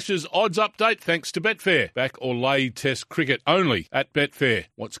 Time for an Ashes odds update thanks to Betfair. Back or lay Test cricket only at Betfair.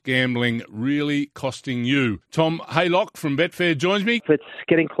 What's gambling really costing you? Tom Haylock from Betfair joins me. It's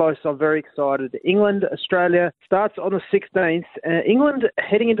getting close. I'm very excited. England, Australia starts on the 16th. England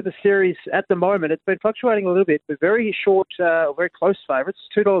heading into the series at the moment. It's been fluctuating a little bit, but very short, very close favourites.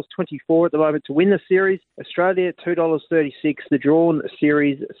 $2.24 at the moment to win the series. Australia, $2.36. The drawn series,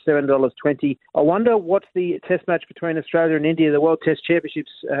 $7.20. I wonder what the test match between Australia and India, the World Test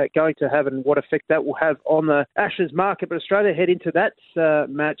Championships, going to have, and what effect that will have on the Ashes market. But Australia head into that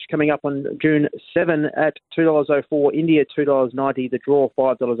match coming up on June 7 at $2.04. India, $2.90. The draw,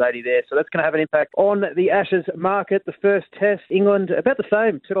 $5.80 there. So that's going to have an impact on the Ashes market. The first test, England, about the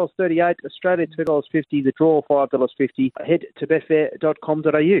same, $2.38. Australia, $2.50. The draw, $5.50. Head to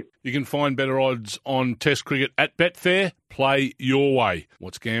betfair.com.au. You can find better odds on Test cricket at Betfair. play your way.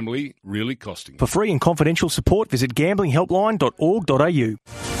 What's gambling really costing? For free and confidential support, visit gamblinghelpline.org.au.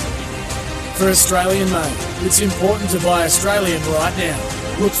 For Australian made, it's important to buy Australian right now.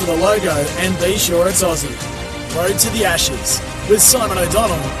 Look for the logo and be sure it's Aussie. Road to the Ashes with Simon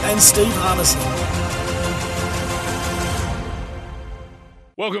O'Donnell and Steve Harmison.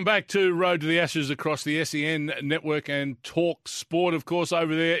 Welcome back to Road to the Ashes across the SEN network and Talk Sport, of course,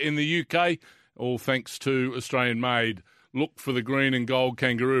 over there in the UK. All thanks to Australian made. Look for the green and gold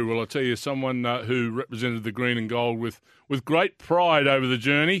kangaroo. Well, I'll tell you, someone who represented the green and gold with great pride over the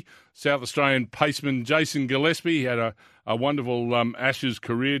journey, South Australian paceman Jason Gillespie, had a wonderful Ashes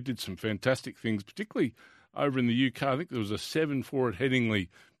career, did some fantastic things, particularly over in the UK. I think there was a 7-4 at Headingley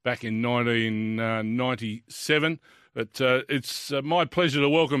back in 1997. But it's my pleasure to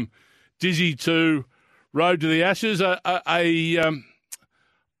welcome Dizzy to Road to the Ashes,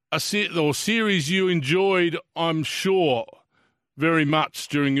 a series you enjoyed, I'm sure, very much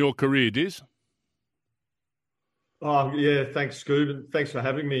during your career, Diz. Oh yeah, thanks, Scoob, and thanks for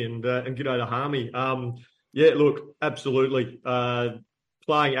having me. And g'day to Harmy. Yeah, look, absolutely.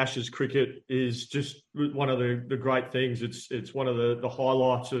 Playing Ashes cricket is just one of the great things. It's one of the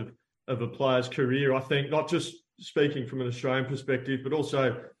highlights of a player's career. I think not just speaking from an Australian perspective, but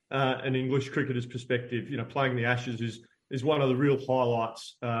also an English cricketer's perspective. You know, playing the Ashes is one of the real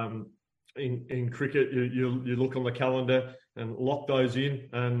highlights in cricket. You look on the calendar and lock those in,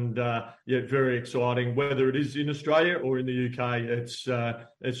 and very exciting. Whether it is in Australia or in the UK,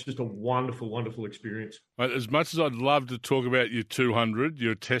 it's just a wonderful, wonderful experience. As much as I'd love to talk about your 200,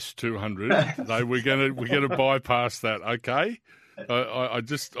 your Test 200, we're gonna bypass that. Okay. I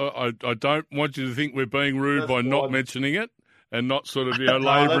don't want you to think we're being rude by not mentioning it and not sort of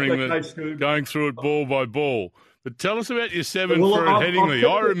labouring going through it ball by ball. But tell us about your 7-4 at Headingley.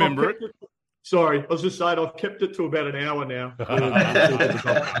 I remember it. Sorry, I was just saying I've kept it to about an hour now. So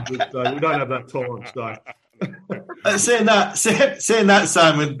we don't have that time. So. Saying that,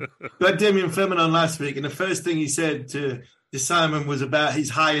 Simon, we had Damien Fleming on last week, and the first thing he said to Simon was about his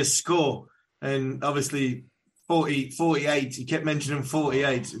highest score, and obviously 48. He kept mentioning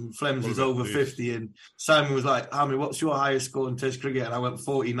 48, and Flem's was over 50. And Simon was like, "Harmy, what's your highest score in Test cricket?" And I went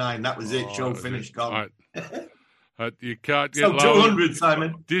 49. That was it. Show finished. Gone. Right. You can't get so lower. 200,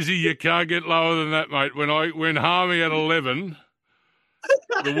 Simon. Dizzy, you can't get lower than that, mate. When Harmy had 11,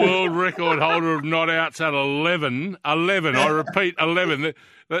 the world record holder of not outs had 11. 11. I repeat, 11.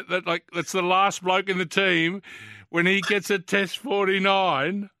 That's the last bloke in the team. When he gets a Test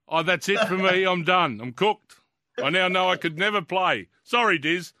 49, that's it for me. I'm done. I'm cooked. I now know I could never play. Sorry,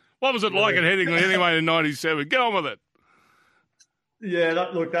 Diz. What was it like at Headingley anyway in 97? Get on with it. Yeah,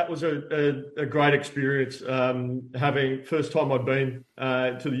 that was a great experience. Having first time I'd been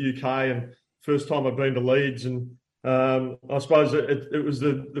to the UK and first time I'd been to Leeds, and I suppose it was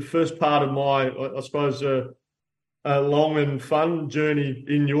the first part of my, a long and fun journey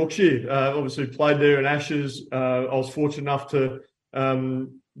in Yorkshire. Obviously played there in Ashes. I was fortunate enough to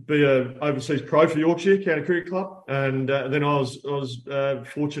be an overseas pro for Yorkshire County Cricket Club, and then I was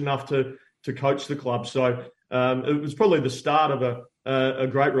fortunate enough to coach the club. So it was probably the start of a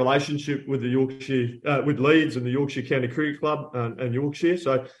great relationship with the Yorkshire, with Leeds and the Yorkshire County Cricket Club and Yorkshire.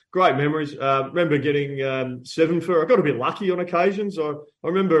 So great memories. Remember getting 7 for. I got a bit lucky on occasions. I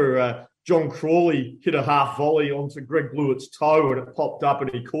remember John Crawley hit a half volley onto Greg Blewett's toe and it popped up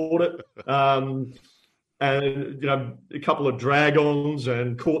and he caught it. And, a couple of drag-ons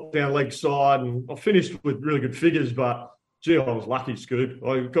and caught down leg side. And I finished with really good figures, but, gee, I was lucky, Scoop.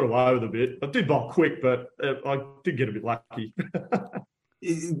 I got away with a bit. I did bowl quick, but I did get a bit lucky.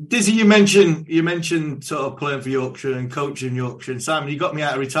 Dizzy, you mentioned sort of playing for Yorkshire and coaching Yorkshire. And Simon, you got me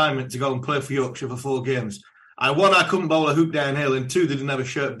out of retirement to go and play for Yorkshire for 4 games. I couldn't bowl a hoop downhill, and 2, they didn't have a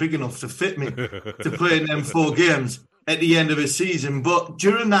shirt big enough to fit me to play in them 4 games at the end of a season. But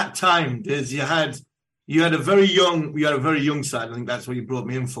during that time, Diz, you had a very young side. I think that's what you brought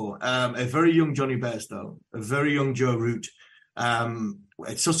me in for. A very young Johnny Bairstow, a very young Joe Root.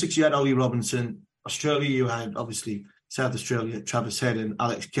 At Sussex, you had Ollie Robinson. Australia, you had obviously South Australia, Travis Head and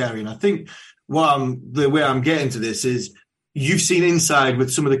Alex Carey. And I think the way I'm getting to this is you've seen inside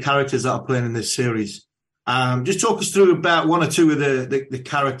with some of the characters that are playing in this series. Just talk us through about 1 or 2 of the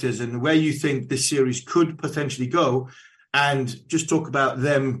characters and where you think this series could potentially go. And just talk about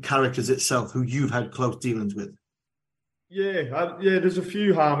them characters itself, who you've had close dealings with. Yeah, there's a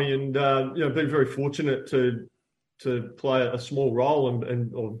few, Harmy, and been very fortunate to play a small role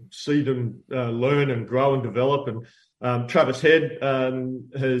and or see them learn and grow and develop. And Travis Head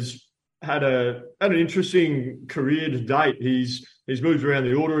has had an interesting career to date. He's He's moved around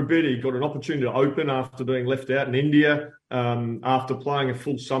the order a bit. He got an opportunity to open after being left out in India, after playing a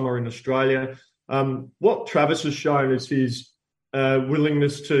full summer in Australia. What Travis has shown is his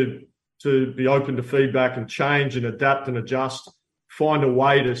willingness to be open to feedback and change and adapt and adjust, find a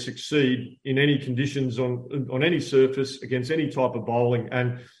way to succeed in any conditions on any surface against any type of bowling.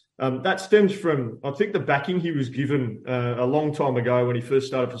 And that stems from, I think, the backing he was given a long time ago when he first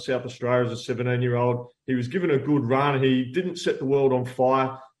started for South Australia as a 17-year-old. He was given a good run. He didn't set the world on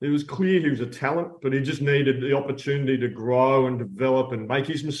fire. It was clear he was a talent, but he just needed the opportunity to grow and develop and make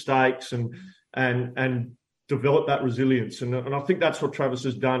his mistakes and develop that resilience. And I think that's what Travis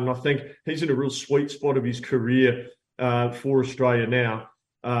has done. And I think he's in a real sweet spot of his career for Australia now,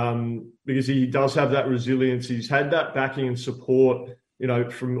 because he does have that resilience. He's had that backing and support,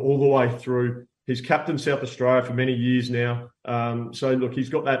 from all the way through. He's captained South Australia for many years now. So, look, he's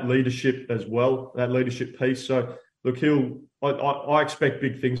got that leadership as well, that leadership piece. So, look, I expect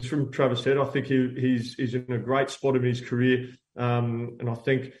big things from Travis Head. I think he's in a great spot in his career. And I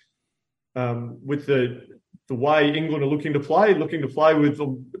think with the way England are looking to play with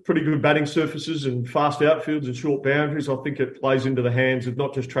pretty good batting surfaces and fast outfields and short boundaries, I think it plays into the hands of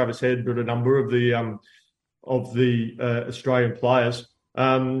not just Travis Head, but a number of the Australian players.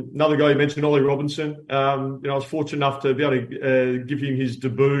 Another guy you mentioned, Ollie Robinson. I was fortunate enough to be able to give him his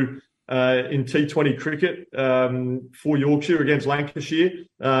debut in T20 cricket for Yorkshire against Lancashire.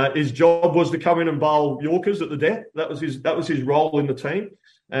 His job was to come in and bowl Yorkers at the death. That was his role in the team,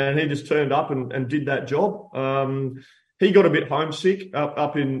 and he just turned up and did that job. He got a bit homesick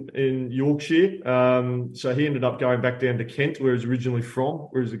up in Yorkshire, so he ended up going back down to Kent, where he's originally from,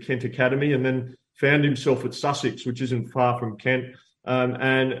 where he's the Kent Academy, and then found himself at Sussex, which isn't far from Kent,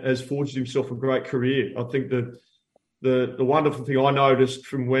 and has forged himself a great career. I think the wonderful thing I noticed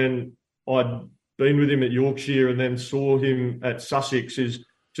from when I'd been with him at Yorkshire and then saw him at Sussex is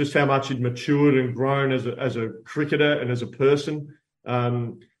just how much he'd matured and grown as a cricketer and as a person.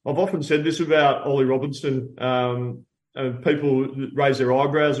 I've often said this about Ollie Robinson, and people raise their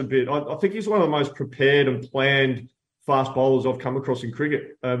eyebrows a bit. I think he's one of the most prepared and planned fast bowlers I've come across in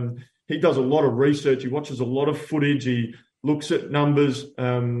cricket. He does a lot of research. He watches a lot of footage. He looks at numbers.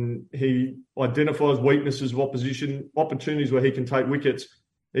 He identifies weaknesses of opposition, opportunities where he can take wickets.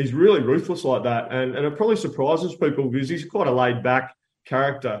 He's really ruthless like that. And it probably surprises people because he's quite a laid-back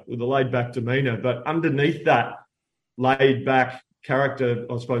character with a laid-back demeanour. But underneath that laid-back character,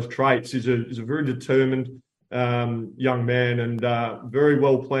 I suppose, traits is a very determined young man and very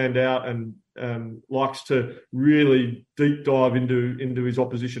well planned out and likes to really deep dive into his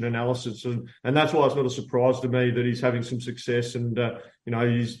opposition analysis. And that's why it's not a surprise to me that he's having some success and,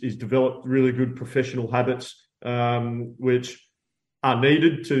 he's developed really good professional habits, which are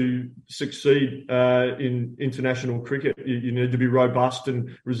needed to succeed in international cricket. You need to be robust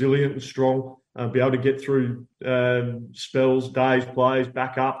and resilient and strong, be able to get through spells, days, plays,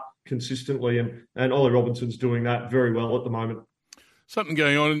 back up consistently. And Ollie Robinson's doing that very well at the moment. Something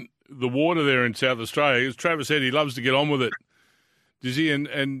going on in the water there in South Australia. As Travis said, he loves to get on with it. Does he?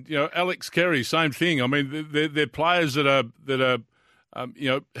 And Alex Carey, same thing. I mean, they're players that have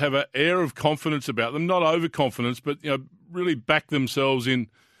an air of confidence about them, not overconfidence, but really back themselves in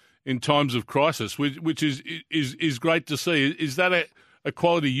times of crisis, which is great to see. Is that a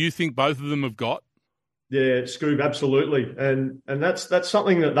quality you think both of them have got? Yeah, Scoob, absolutely. And that's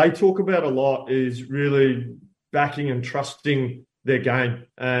something that they talk about a lot, is really backing and trusting their game.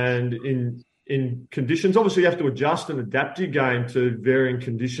 And in conditions, obviously you have to adjust and adapt your game to varying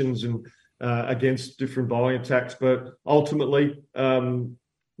conditions and against different bowling attacks. But ultimately, in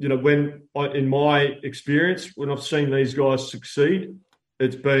my experience, when I've seen these guys succeed,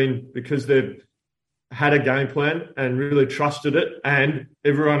 it's been because they've had a game plan and really trusted it, and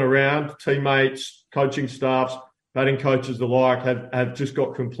everyone around, teammates, coaching staffs, batting coaches, the like, have just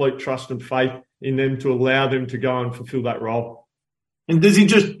got complete trust and faith in them to allow them to go and fulfil that role. And does he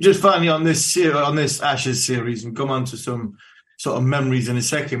just finally on this Ashes series, and come on to some sort of memories in a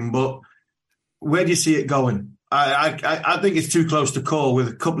second, but where do you see it going? I think it's too close to call with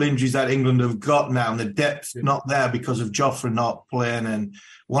a couple of injuries that England have got now, and the depth not there because of Jofra not playing and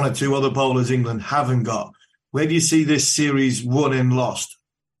one or two other bowlers England haven't got. Where do you see this series won and lost?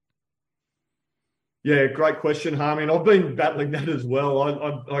 Yeah, great question, Harmy. I've been battling that as well.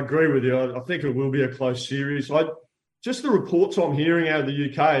 I agree with you. I think it will be a close series. Just the reports I'm hearing out of the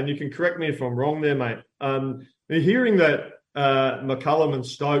UK, and you can correct me if I'm wrong there, mate. They're hearing that McCullum and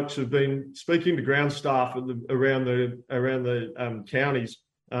Stokes have been speaking to ground staff around the counties,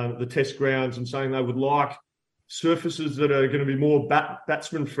 the test grounds, and saying they would like surfaces that are going to be more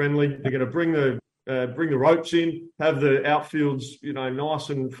batsman friendly. They're going to bring the bring the ropes in, have the outfields, nice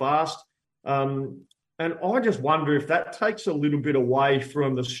and fast. And I just wonder if that takes a little bit away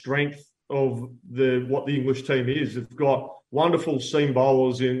from the strength of what the English team is. They've got wonderful seam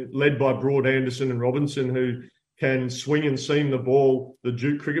bowlers led by Broad, Anderson and Robinson, who can swing and seam the ball, the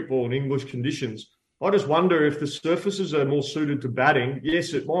Duke cricket ball in English conditions. I just wonder if the surfaces are more suited to batting.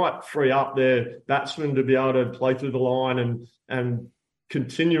 Yes, it might free up their batsmen to be able to play through the line and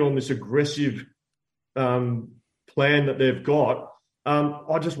continue on this aggressive plan that they've got.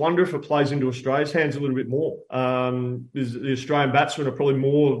 I just wonder if it plays into Australia's hands a little bit more. The Australian batsmen are probably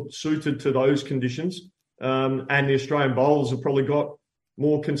more suited to those conditions, and the Australian bowlers have probably got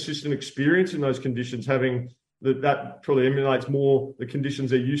more consistent experience in those conditions, having that probably emulates more the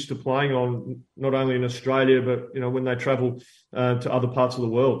conditions they're used to playing on, not only in Australia, but, when they travel to other parts of the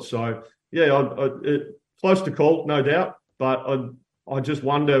world. So, close to call, no doubt, but I just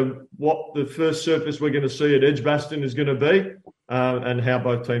wonder what the first surface we're going to see at Edgbaston is going to be and how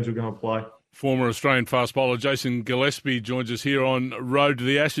both teams are going to play. Former Australian fast bowler Jason Gillespie joins us here on Road to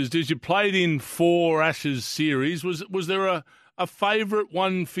the Ashes. You played in 4 Ashes series. Was there a favourite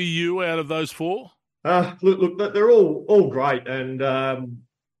one for you out of those 4? Look, they're all great, and I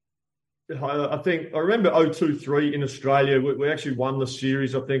remember 0-2-3 in Australia. We actually won the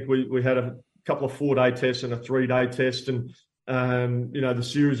series. I think we had a couple of 4-day tests and a 3-day test, and the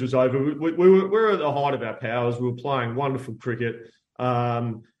series was over. We were at the height of our powers. We were playing wonderful cricket.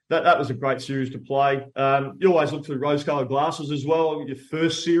 That was a great series to play. You always look through rose-coloured glasses as well. Your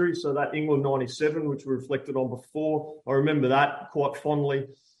first series, so that England 97, which we reflected on before, I remember that quite fondly.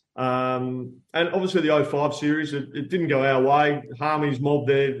 And obviously the 05 series, it didn't go our way. Harmy's mob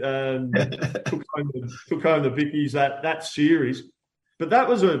there took home the Vickies that series. But that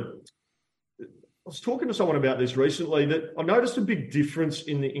was I was talking to someone about this recently, that I noticed a big difference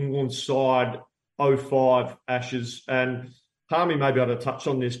in the England side 05 Ashes, and Harmy may be able to touch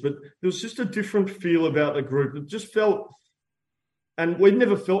on this, but there was just a different feel about the group. It just felt, and we'd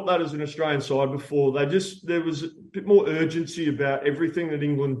never felt that as an Australian side before. There was a bit more urgency about everything that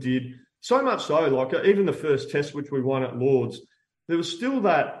England did. So much so, like even the first test, which we won at Lords, there was still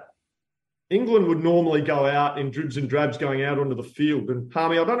that England would normally go out in dribs and drabs going out onto the field. And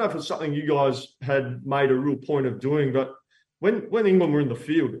Harmy, I don't know if it's something you guys had made a real point of doing, but when England were in the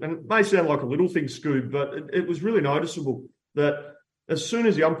field, and it may sound like a little thing, Scoob, but it was really noticeable that as soon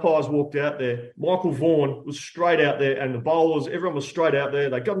as the umpires walked out there, Michael Vaughan was straight out there, and the bowlers, everyone was straight out there.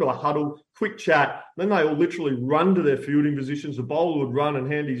 They got into a huddle, quick chat. Then they all literally run to their fielding positions. The bowler would run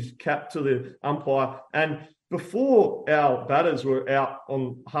and hand his cap to the umpire. And before our batters were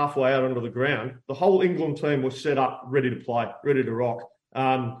halfway out onto the ground, the whole England team was set up, ready to play, ready to rock.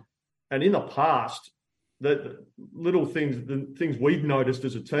 And in the past, the little things, the things we'd noticed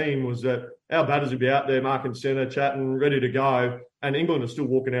as a team was that our batters would be out there marking centre, chatting, ready to go, and England are still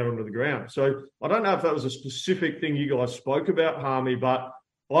walking out onto the ground. So I don't know if that was a specific thing you guys spoke about, Harmy, but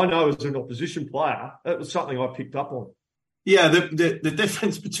I know as an opposition player, that was something I picked up on. Yeah, the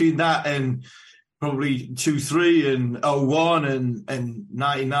difference between that and probably 2-3 and 01 and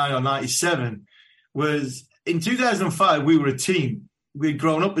 99 or 97 was in 2005, we were a team. We'd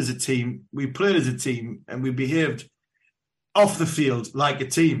grown up as a team, we played as a team, and we behaved off the field like a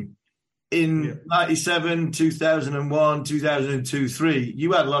team. In 97, 2001, 2002, 3,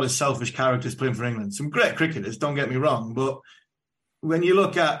 you had a lot of selfish characters playing for England. Some great cricketers, don't get me wrong, but when you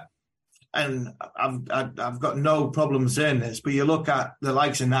look at, and I've got no problem saying this, but you look at the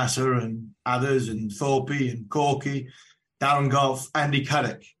likes of Nasser and others and Thorpe and Corky, Darren Gough, Andy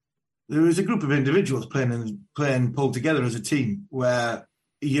Caddick, there was a group of individuals playing pulled together as a team. Where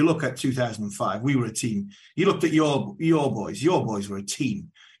you look at 2005, we were a team. You looked at your boys were a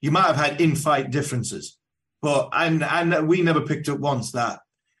team. You might have had in-fight differences, but and we never picked up once that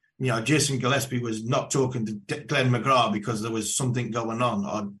Jason Gillespie was not talking to Glenn McGrath because there was something going on,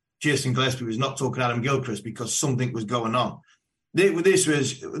 or Jason Gillespie was not talking to Adam Gilchrist because something was going on. This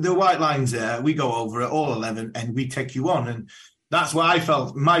was the white lines there. We go over it all 11 and we take you on. And that's what I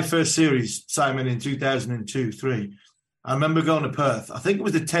felt. My first series, Simon, in 2002-3, I remember going to Perth. I think it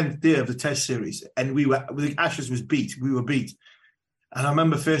was the 10th day of the Test series, and the Ashes was beat. We were beat. And I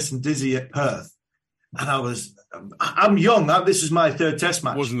remember facing Dizzy at Perth. And I'm young. This is my third Test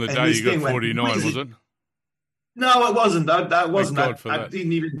match. Wasn't the day you got 49, was it? No, it wasn't. That wasn't. I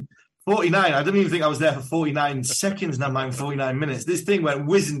didn't even... 49. I didn't even think I was there for 49 seconds, never mind 49 minutes. This thing went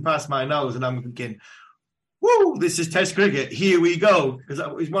whizzing past my nose, and I'm thinking, woo, this is Test cricket. Here we go. Because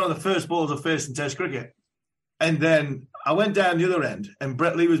it was one of the first balls I faced in Test cricket. And then I went down the other end, and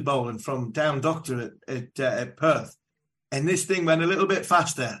Brett Lee was bowling from Down Doctor at Perth. and this thing went a little bit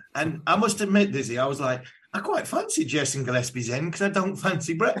faster. And I must admit, Dizzy, I was like, I quite fancy Jason Gillespie's end because I don't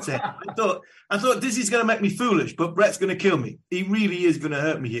fancy Brett's end. I thought Dizzy's going to make me foolish, but Brett's going to kill me. He really is going to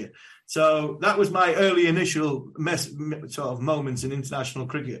hurt me here. So that was my early initial sort of moments in international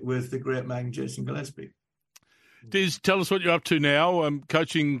cricket with the great man Jason Gillespie. Diz, tell us what you're up to now.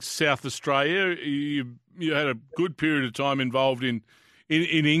 Coaching South Australia, you had a good period of time involved in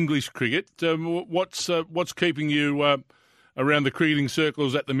English cricket. What's keeping you around the cricketing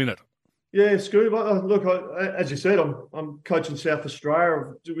circles at the minute? Yeah, Scoob. Look, as you said, I'm coaching South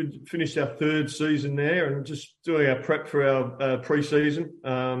Australia. We finished our third season there, and just doing our prep for our pre-season.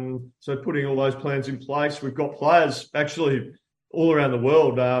 So putting all those plans in place. We've got players actually all around the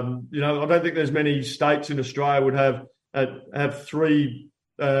world. I don't think there's many states in Australia would have three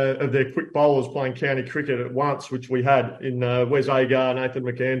of their quick bowlers playing county cricket at once, which we had in Wes Agar, Nathan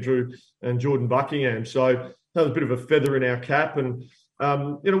McAndrew, and Jordan Buckingham. So that was a bit of a feather in our cap, and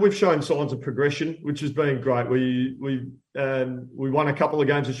we've shown signs of progression, which has been great. We won a couple of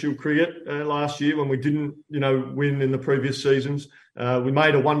games of Shield cricket last year when we didn't, win in the previous seasons. We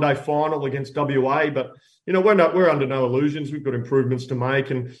made a one-day final against WA, but we're under no illusions. We've got improvements to make,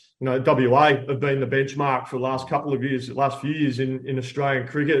 and WA have been the benchmark for the last few years in Australian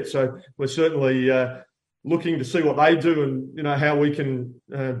cricket. So we're certainly looking to see what they do and how we can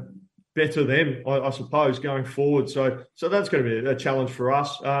better them, I suppose, going forward. So that's going to be a challenge for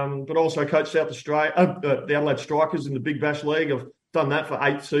us. But also coach South Australia, the Adelaide Strikers in the Big Bash League. I've done that for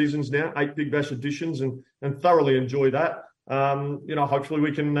 8 seasons now, 8 Big Bash editions, and thoroughly enjoy that. Hopefully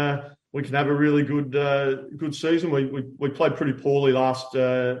we can have a really good season. We played pretty poorly last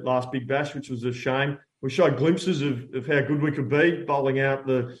Big Bash, which was a shame. We showed glimpses of how good we could be, bowling out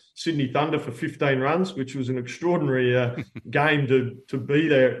the Sydney Thunder for 15 runs, which was an extraordinary game to be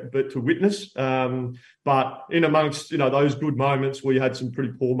there, but to witness. But in amongst those good moments, we had some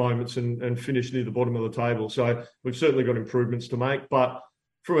pretty poor moments and finished near the bottom of the table. So we've certainly got improvements to make. But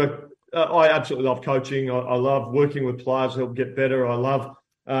I absolutely love coaching. I love working with players to help get better. I love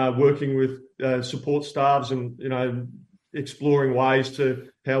working with support staffs and exploring ways to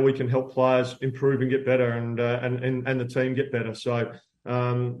how we can help players improve and get better, and the team get better. So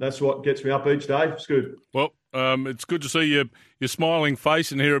that's what gets me up each day. It's good. Well, it's good to see your smiling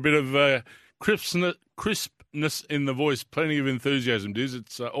face and hear a bit of crispness in the voice. Plenty of enthusiasm, Diz.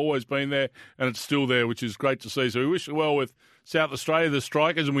 It's always been there, and it's still there, which is great to see. So we wish you well with South Australia, the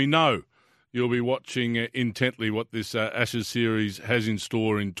Strikers, and we know you'll be watching intently what this Ashes series has in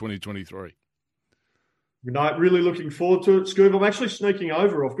store in 2023. Really looking forward to it, Scoob. I'm actually sneaking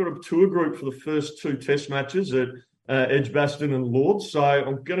over. I've got a tour group for the first 2 Test matches at Edgbaston and Lords, so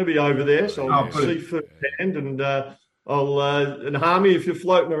I'm going to be over there. So I'll see firsthand, and and Harmy, if you're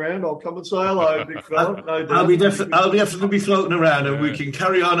floating around, I'll come and say hello, big fella. No doubt. I'll definitely be floating around, and we can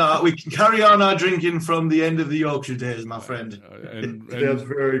carry on our drinking from the end of the Yorkshire days, my friend. And sounds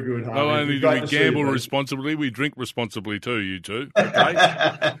very good, Harmy. Not only do we gamble responsibly, we drink responsibly too. You two,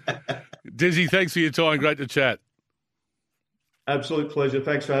 okay? Dizzy, thanks for your time. Great to chat. Absolute pleasure.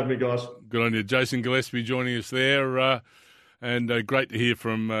 Thanks for having me, guys. Good on you. Jason Gillespie joining us there. And great to hear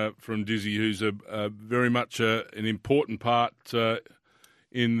from Dizzy, who's very much an important part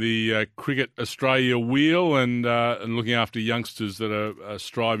in the Cricket Australia wheel and looking after youngsters that are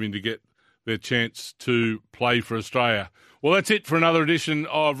striving to get their chance to play for Australia. Well, that's it for another edition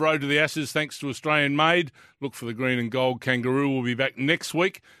of Road to the Ashes, thanks to Australian Made. Look for the green and gold kangaroo. We'll be back next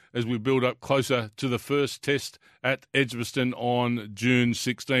week as we build up closer to the first test at Edgbaston on June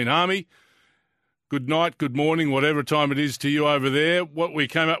 16. Harmy, good night, good morning, whatever time it is to you over there. What we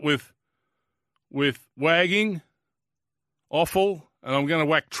came up with wagging, offal, and I'm going to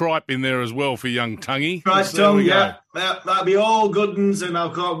whack tripe in there as well for young Tungy. Tripe tongue, yeah. That'll be all good ones, and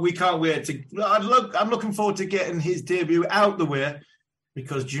we can't wait to. I'm looking forward to getting his debut out the way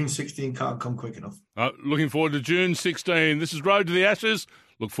because June 16 can't come quick enough. Looking forward to June 16. This is Road to the Ashes.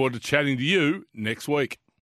 Look forward to chatting to you next week.